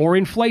rating or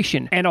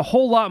inflation? And a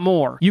whole lot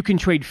more. You can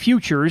trade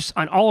futures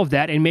on all of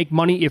that and make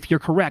money if you're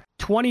correct.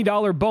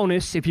 $20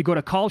 bonus if you go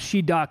to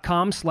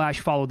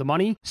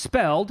kalshi.com/followthemoney,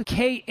 spelled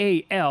KALSHI,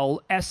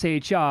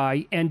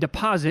 and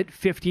deposit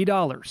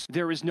 $50.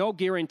 There is no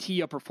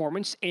guarantee of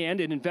performance, and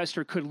an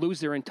investor could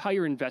lose their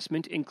entire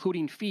investment,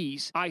 including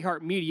fees.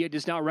 iHeartMedia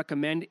does not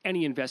recommend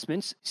any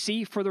investments.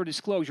 See further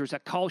disclosures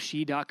at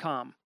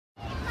kalshi.com.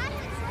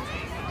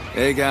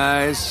 Hey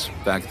guys,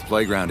 back at the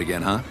playground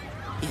again, huh?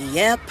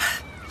 Yep.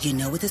 You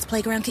know what this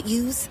playground could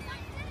use?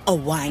 A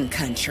wine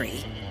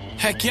country.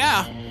 Heck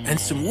yeah, and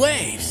some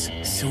waves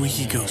so we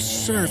could go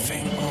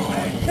surfing.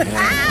 Oh,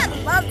 yeah.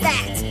 Love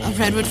that. A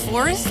redwood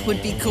forest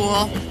would be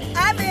cool.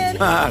 I'm in.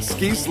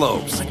 Ski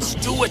slopes. Let's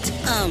do it.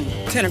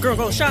 Can a girl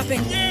go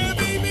shopping? Yeah,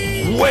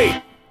 baby.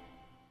 Wait.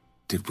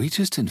 Did we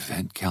just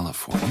invent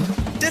California?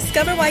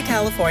 Discover why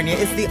California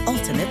is the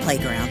ultimate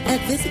playground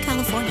at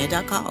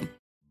visitcalifornia.com.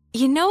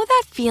 You know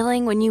that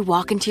feeling when you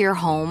walk into your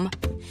home,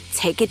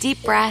 take a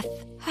deep breath,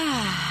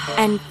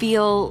 and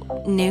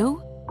feel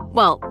new?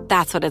 Well,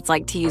 that's what it's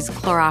like to use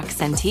Clorox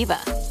Scentiva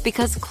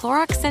Because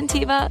Clorox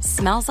Scentiva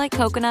smells like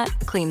coconut,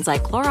 cleans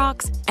like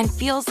Clorox, and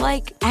feels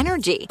like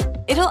energy.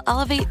 It'll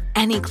elevate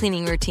any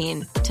cleaning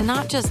routine to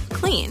not just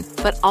clean,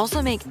 but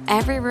also make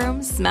every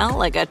room smell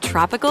like a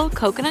tropical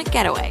coconut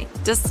getaway.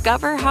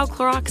 Discover how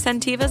Clorox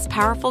Scentiva's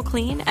powerful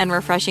clean and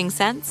refreshing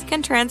scents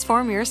can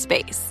transform your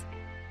space.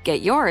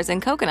 Get yours in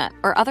coconut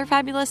or other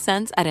fabulous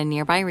scents at a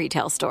nearby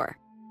retail store.